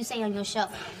chauvinistic stuff you say on your show.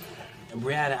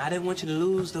 Brianna, I didn't want you to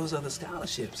lose those other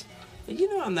scholarships. And you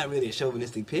know I'm not really a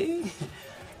chauvinistic pig.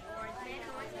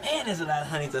 Man, there's a lot of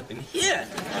honeys up in here.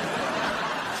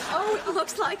 Oh, it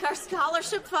looks like our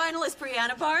scholarship finalist,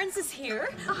 Brianna Barnes, is here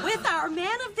with our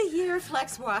Man of the Year,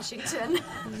 Flex Washington.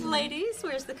 Ladies,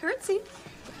 where's the curtsy?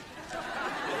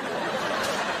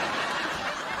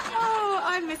 Oh,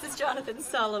 I'm Mrs. Jonathan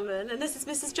Sullivan, and this is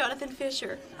Mrs. Jonathan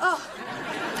Fisher. Oh,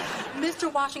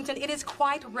 Mr. Washington, it is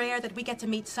quite rare that we get to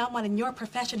meet someone in your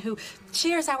profession who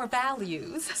shares our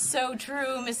values. So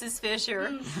true, Mrs.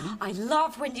 Fisher. I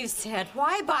love when you said,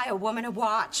 why buy a woman a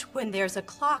watch when there's a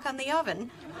clock on the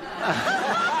oven?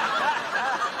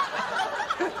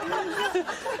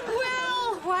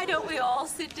 Well, why don't we all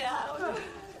sit down?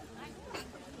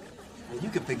 You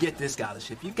can forget this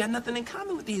scholarship. You've got nothing in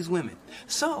common with these women.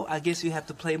 So I guess you have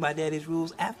to play by Daddy's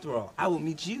rules after all. I will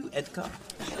meet you at the car.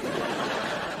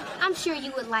 I'm sure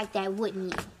you would like that,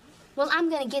 wouldn't you? Well, I'm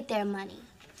gonna get their money.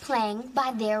 Playing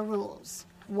by their rules.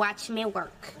 Watch me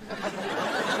work.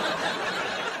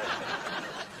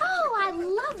 Oh, I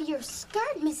love your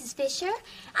skirt, Mrs. Fisher.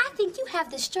 I think you have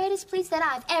the straightest pleats that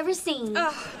I've ever seen.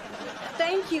 Oh,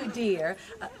 thank you, dear.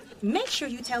 Make sure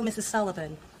you tell Mrs.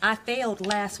 Sullivan I failed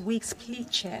last week's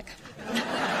pleat check.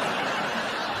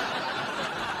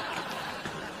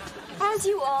 As As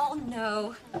you all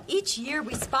know, each year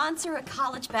we sponsor a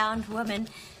college-bound woman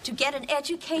to get an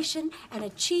education and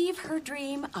achieve her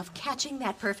dream of catching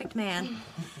that perfect man.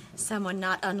 Someone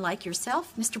not unlike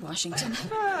yourself, Mr. Washington.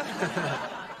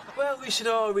 Well, we should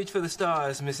all reach for the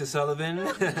stars, Mrs. Sullivan.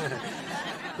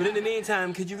 But in the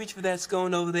meantime, could you reach for that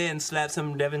scone over there and slap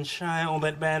some Devonshire on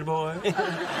that bad boy?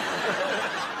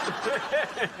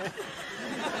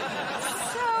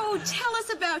 So, tell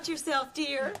us about yourself,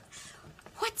 dear.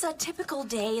 What's a typical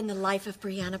day in the life of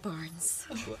Brianna Barnes?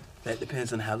 Well, that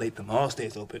depends on how late the mall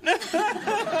stays open.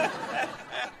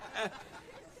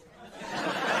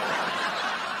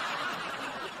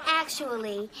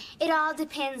 Actually, it all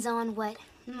depends on what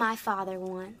my father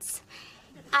wants.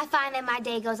 I find that my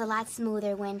day goes a lot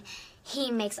smoother when he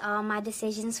makes all my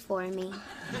decisions for me.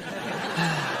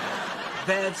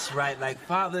 That's right, like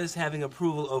fathers having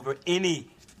approval over any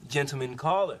gentleman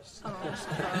callers.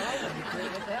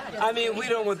 I mean, we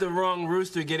don't want the wrong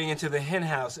rooster getting into the hen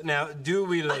house. Now, do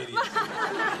we, ladies?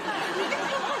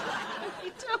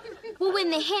 Well, when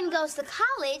the hen goes to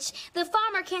college, the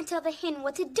farmer can't tell the hen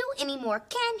what to do anymore,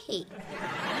 can he?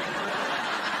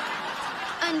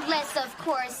 Unless, of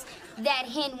course, that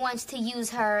hen wants to use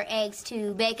her eggs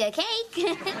to bake a cake.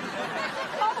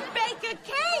 Oh, bake a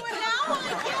cake! Now I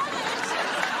get it!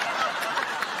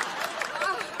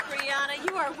 Oh, Brianna,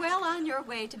 you are well on your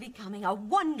way to becoming a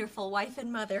wonderful wife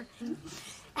and mother.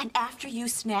 And after you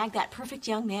snag that perfect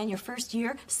young man your first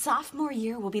year, sophomore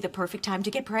year will be the perfect time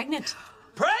to get pregnant.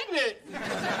 Pregnant?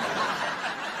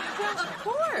 Well, of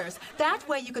course. That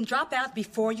way you can drop out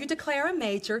before you declare a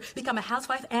major, become a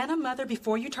housewife and a mother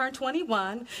before you turn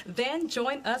 21, then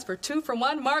join us for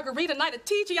 2-for-1 margarita night at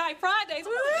TGI Fridays.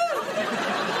 Woo!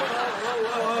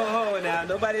 Whoa, now.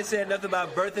 Nobody said nothing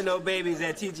about birthing no babies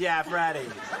at TGI Fridays.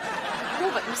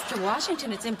 Oh, but Mr.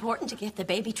 Washington, it's important to get the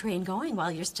baby train going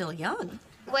while you're still young.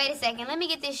 Wait a second, let me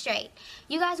get this straight.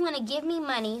 You guys want to give me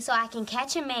money so I can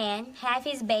catch a man, have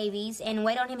his babies, and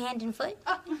wait on him hand and foot?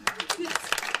 We're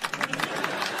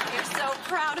so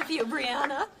proud of you,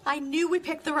 Brianna. I knew we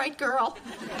picked the right girl.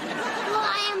 Well,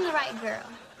 I am the right girl,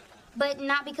 but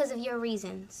not because of your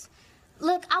reasons.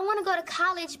 Look, I want to go to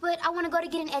college, but I want to go to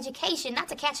get an education, not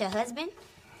to catch a husband.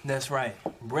 That's right.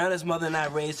 Brianna's mother and I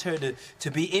raised her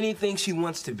to be anything she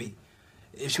wants to be.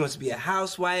 If she wants to be a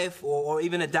housewife or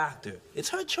even a doctor, it's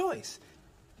her choice.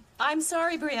 I'm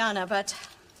sorry, Brianna, but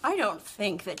I don't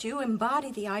think that you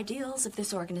embody the ideals of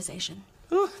this organization.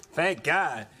 Whew, thank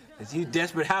God, because you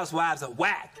desperate housewives are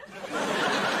whack.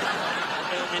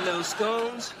 and those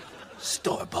scones,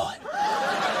 store-bought.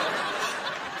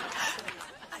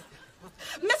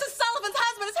 Mrs. Sullivan's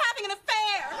husband is having an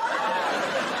affair!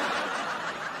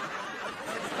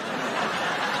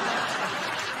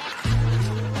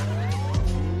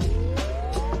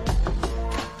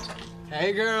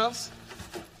 Hey, girls.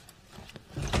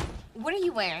 What are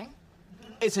you wearing?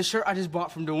 It's a shirt I just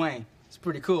bought from Dwayne. It's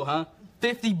pretty cool, huh?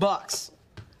 $50. $50?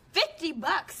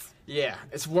 Yeah,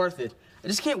 it's worth it. I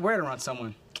just can't wear it around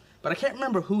someone. But I can't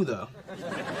remember who, though. Those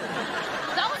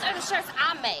are the shirts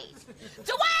I made.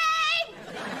 Dwayne!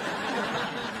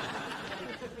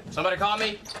 Somebody call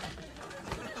me?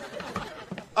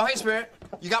 Oh, hey, Spirit.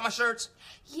 You got my shirts?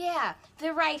 Yeah,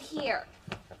 they're right here.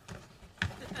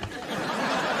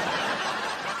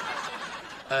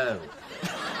 Oh.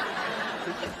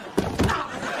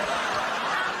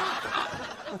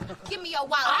 Give me your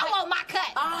wallet. I want my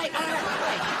cut. All right.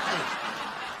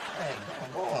 Hey,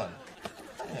 come on.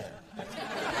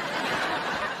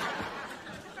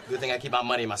 Good thing I keep my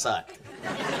money in my sock.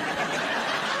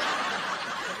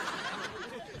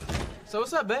 So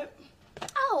what's up, babe?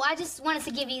 Oh, I just wanted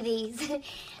to give you these.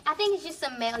 I think it's just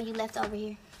some mail you left over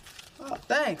here. Oh,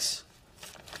 thanks.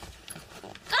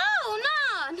 Oh, no.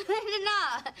 No.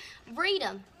 Read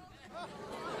them.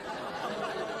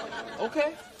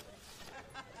 Okay.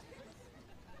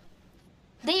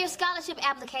 They're your scholarship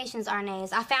applications,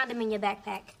 Arnaz. I found them in your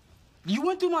backpack. You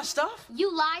went through my stuff?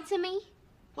 You lied to me?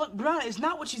 Look, Brianna, it's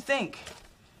not what you think.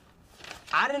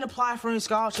 I didn't apply for any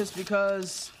scholarships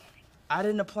because I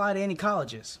didn't apply to any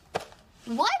colleges.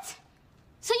 What?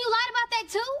 So you lied about that,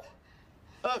 too?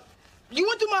 You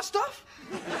went through my stuff?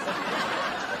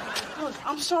 Look,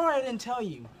 I'm sorry I didn't tell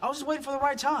you. I was just waiting for the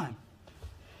right time.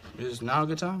 Is now a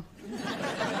good time?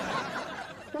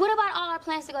 What about all our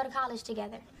plans to go to college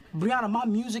together? Brianna, my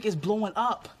music is blowing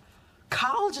up.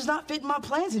 College is not fitting my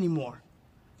plans anymore.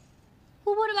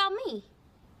 Well, what about me?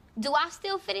 Do I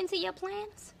still fit into your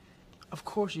plans? Of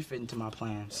course you fit into my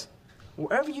plans.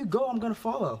 Wherever you go, I'm gonna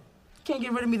follow. You can't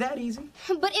get rid of me that easy.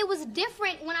 But it was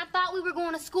different when I thought we were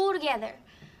going to school together.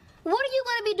 What are you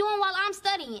going to be doing while I'm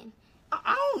studying?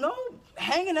 I don't know.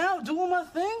 Hanging out, doing my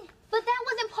thing. But that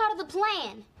wasn't part of the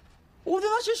plan. Well,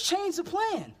 then let's just change the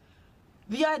plan.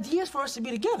 The idea is for us to be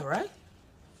together, right?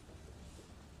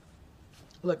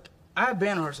 Look, I have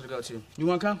band rehearsal to go to. You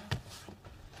want to come?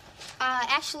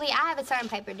 Actually, I have a term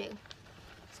paper due.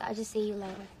 So I'll just see you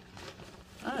later.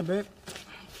 All right, babe.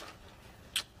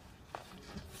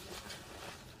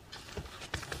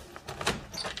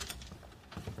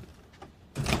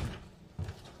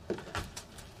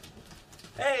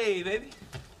 Hey, baby.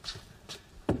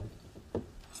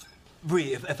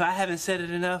 Bree, if I haven't said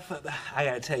it enough, I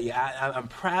gotta tell you, I'm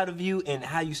proud of you and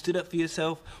how you stood up for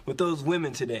yourself with those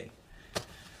women today.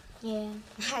 Yeah,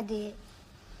 I did.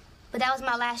 But that was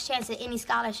my last chance at any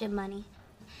scholarship money.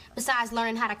 Besides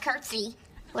learning how to curtsy,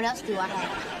 what else do I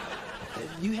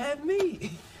have? You have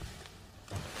me.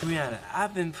 Brianna,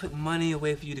 I've been putting money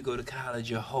away for you to go to college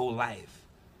your whole life.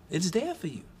 It's there for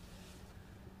you.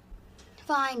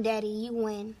 Fine, Daddy, you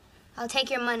win. I'll take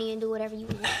your money and do whatever you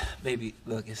want. Baby,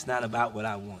 look, it's not about what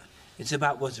I want. It's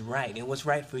about what's right and what's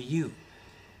right for you.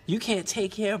 You can't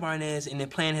take care of Arnaz and then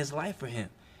plan his life for him.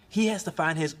 He has to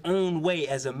find his own way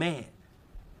as a man.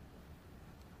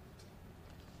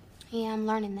 Yeah, I'm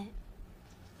learning that.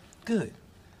 Good.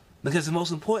 Because the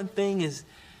most important thing is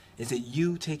that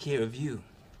you take care of you.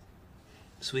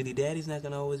 Sweetie, Daddy's not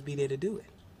gonna always be there to do it.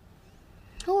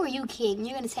 Who are you kidding?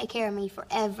 You're gonna take care of me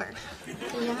forever.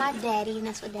 Because you're my daddy, and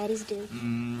that's what daddies do.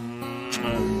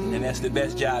 And that's the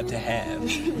best job to have.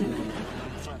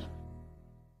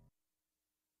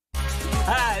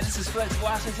 Hi, this is Flex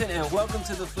Washington, and welcome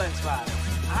to the Flex Files.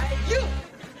 Hi, you!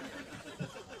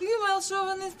 You male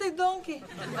chauvinistic donkey.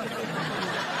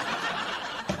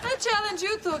 I challenge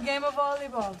you to a game of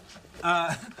volleyball.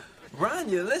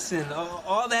 Rania, listen,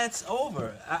 all that's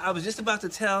over. I was just about to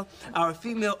tell our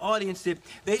female audience that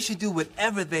they should do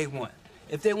whatever they want.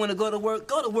 If they want to go to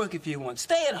work if you want.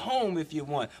 Stay at home if you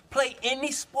want. Play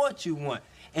any sport you want.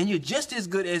 And you're just as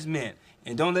good as men.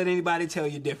 And don't let anybody tell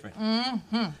you different.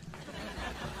 Mm-hmm.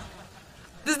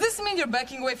 Does this mean you're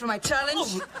backing away from my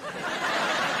challenge?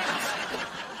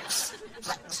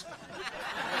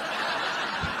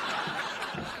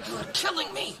 You're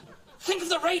killing me. Think of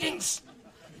the ratings.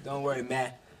 Don't worry,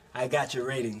 Matt. I got your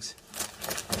ratings.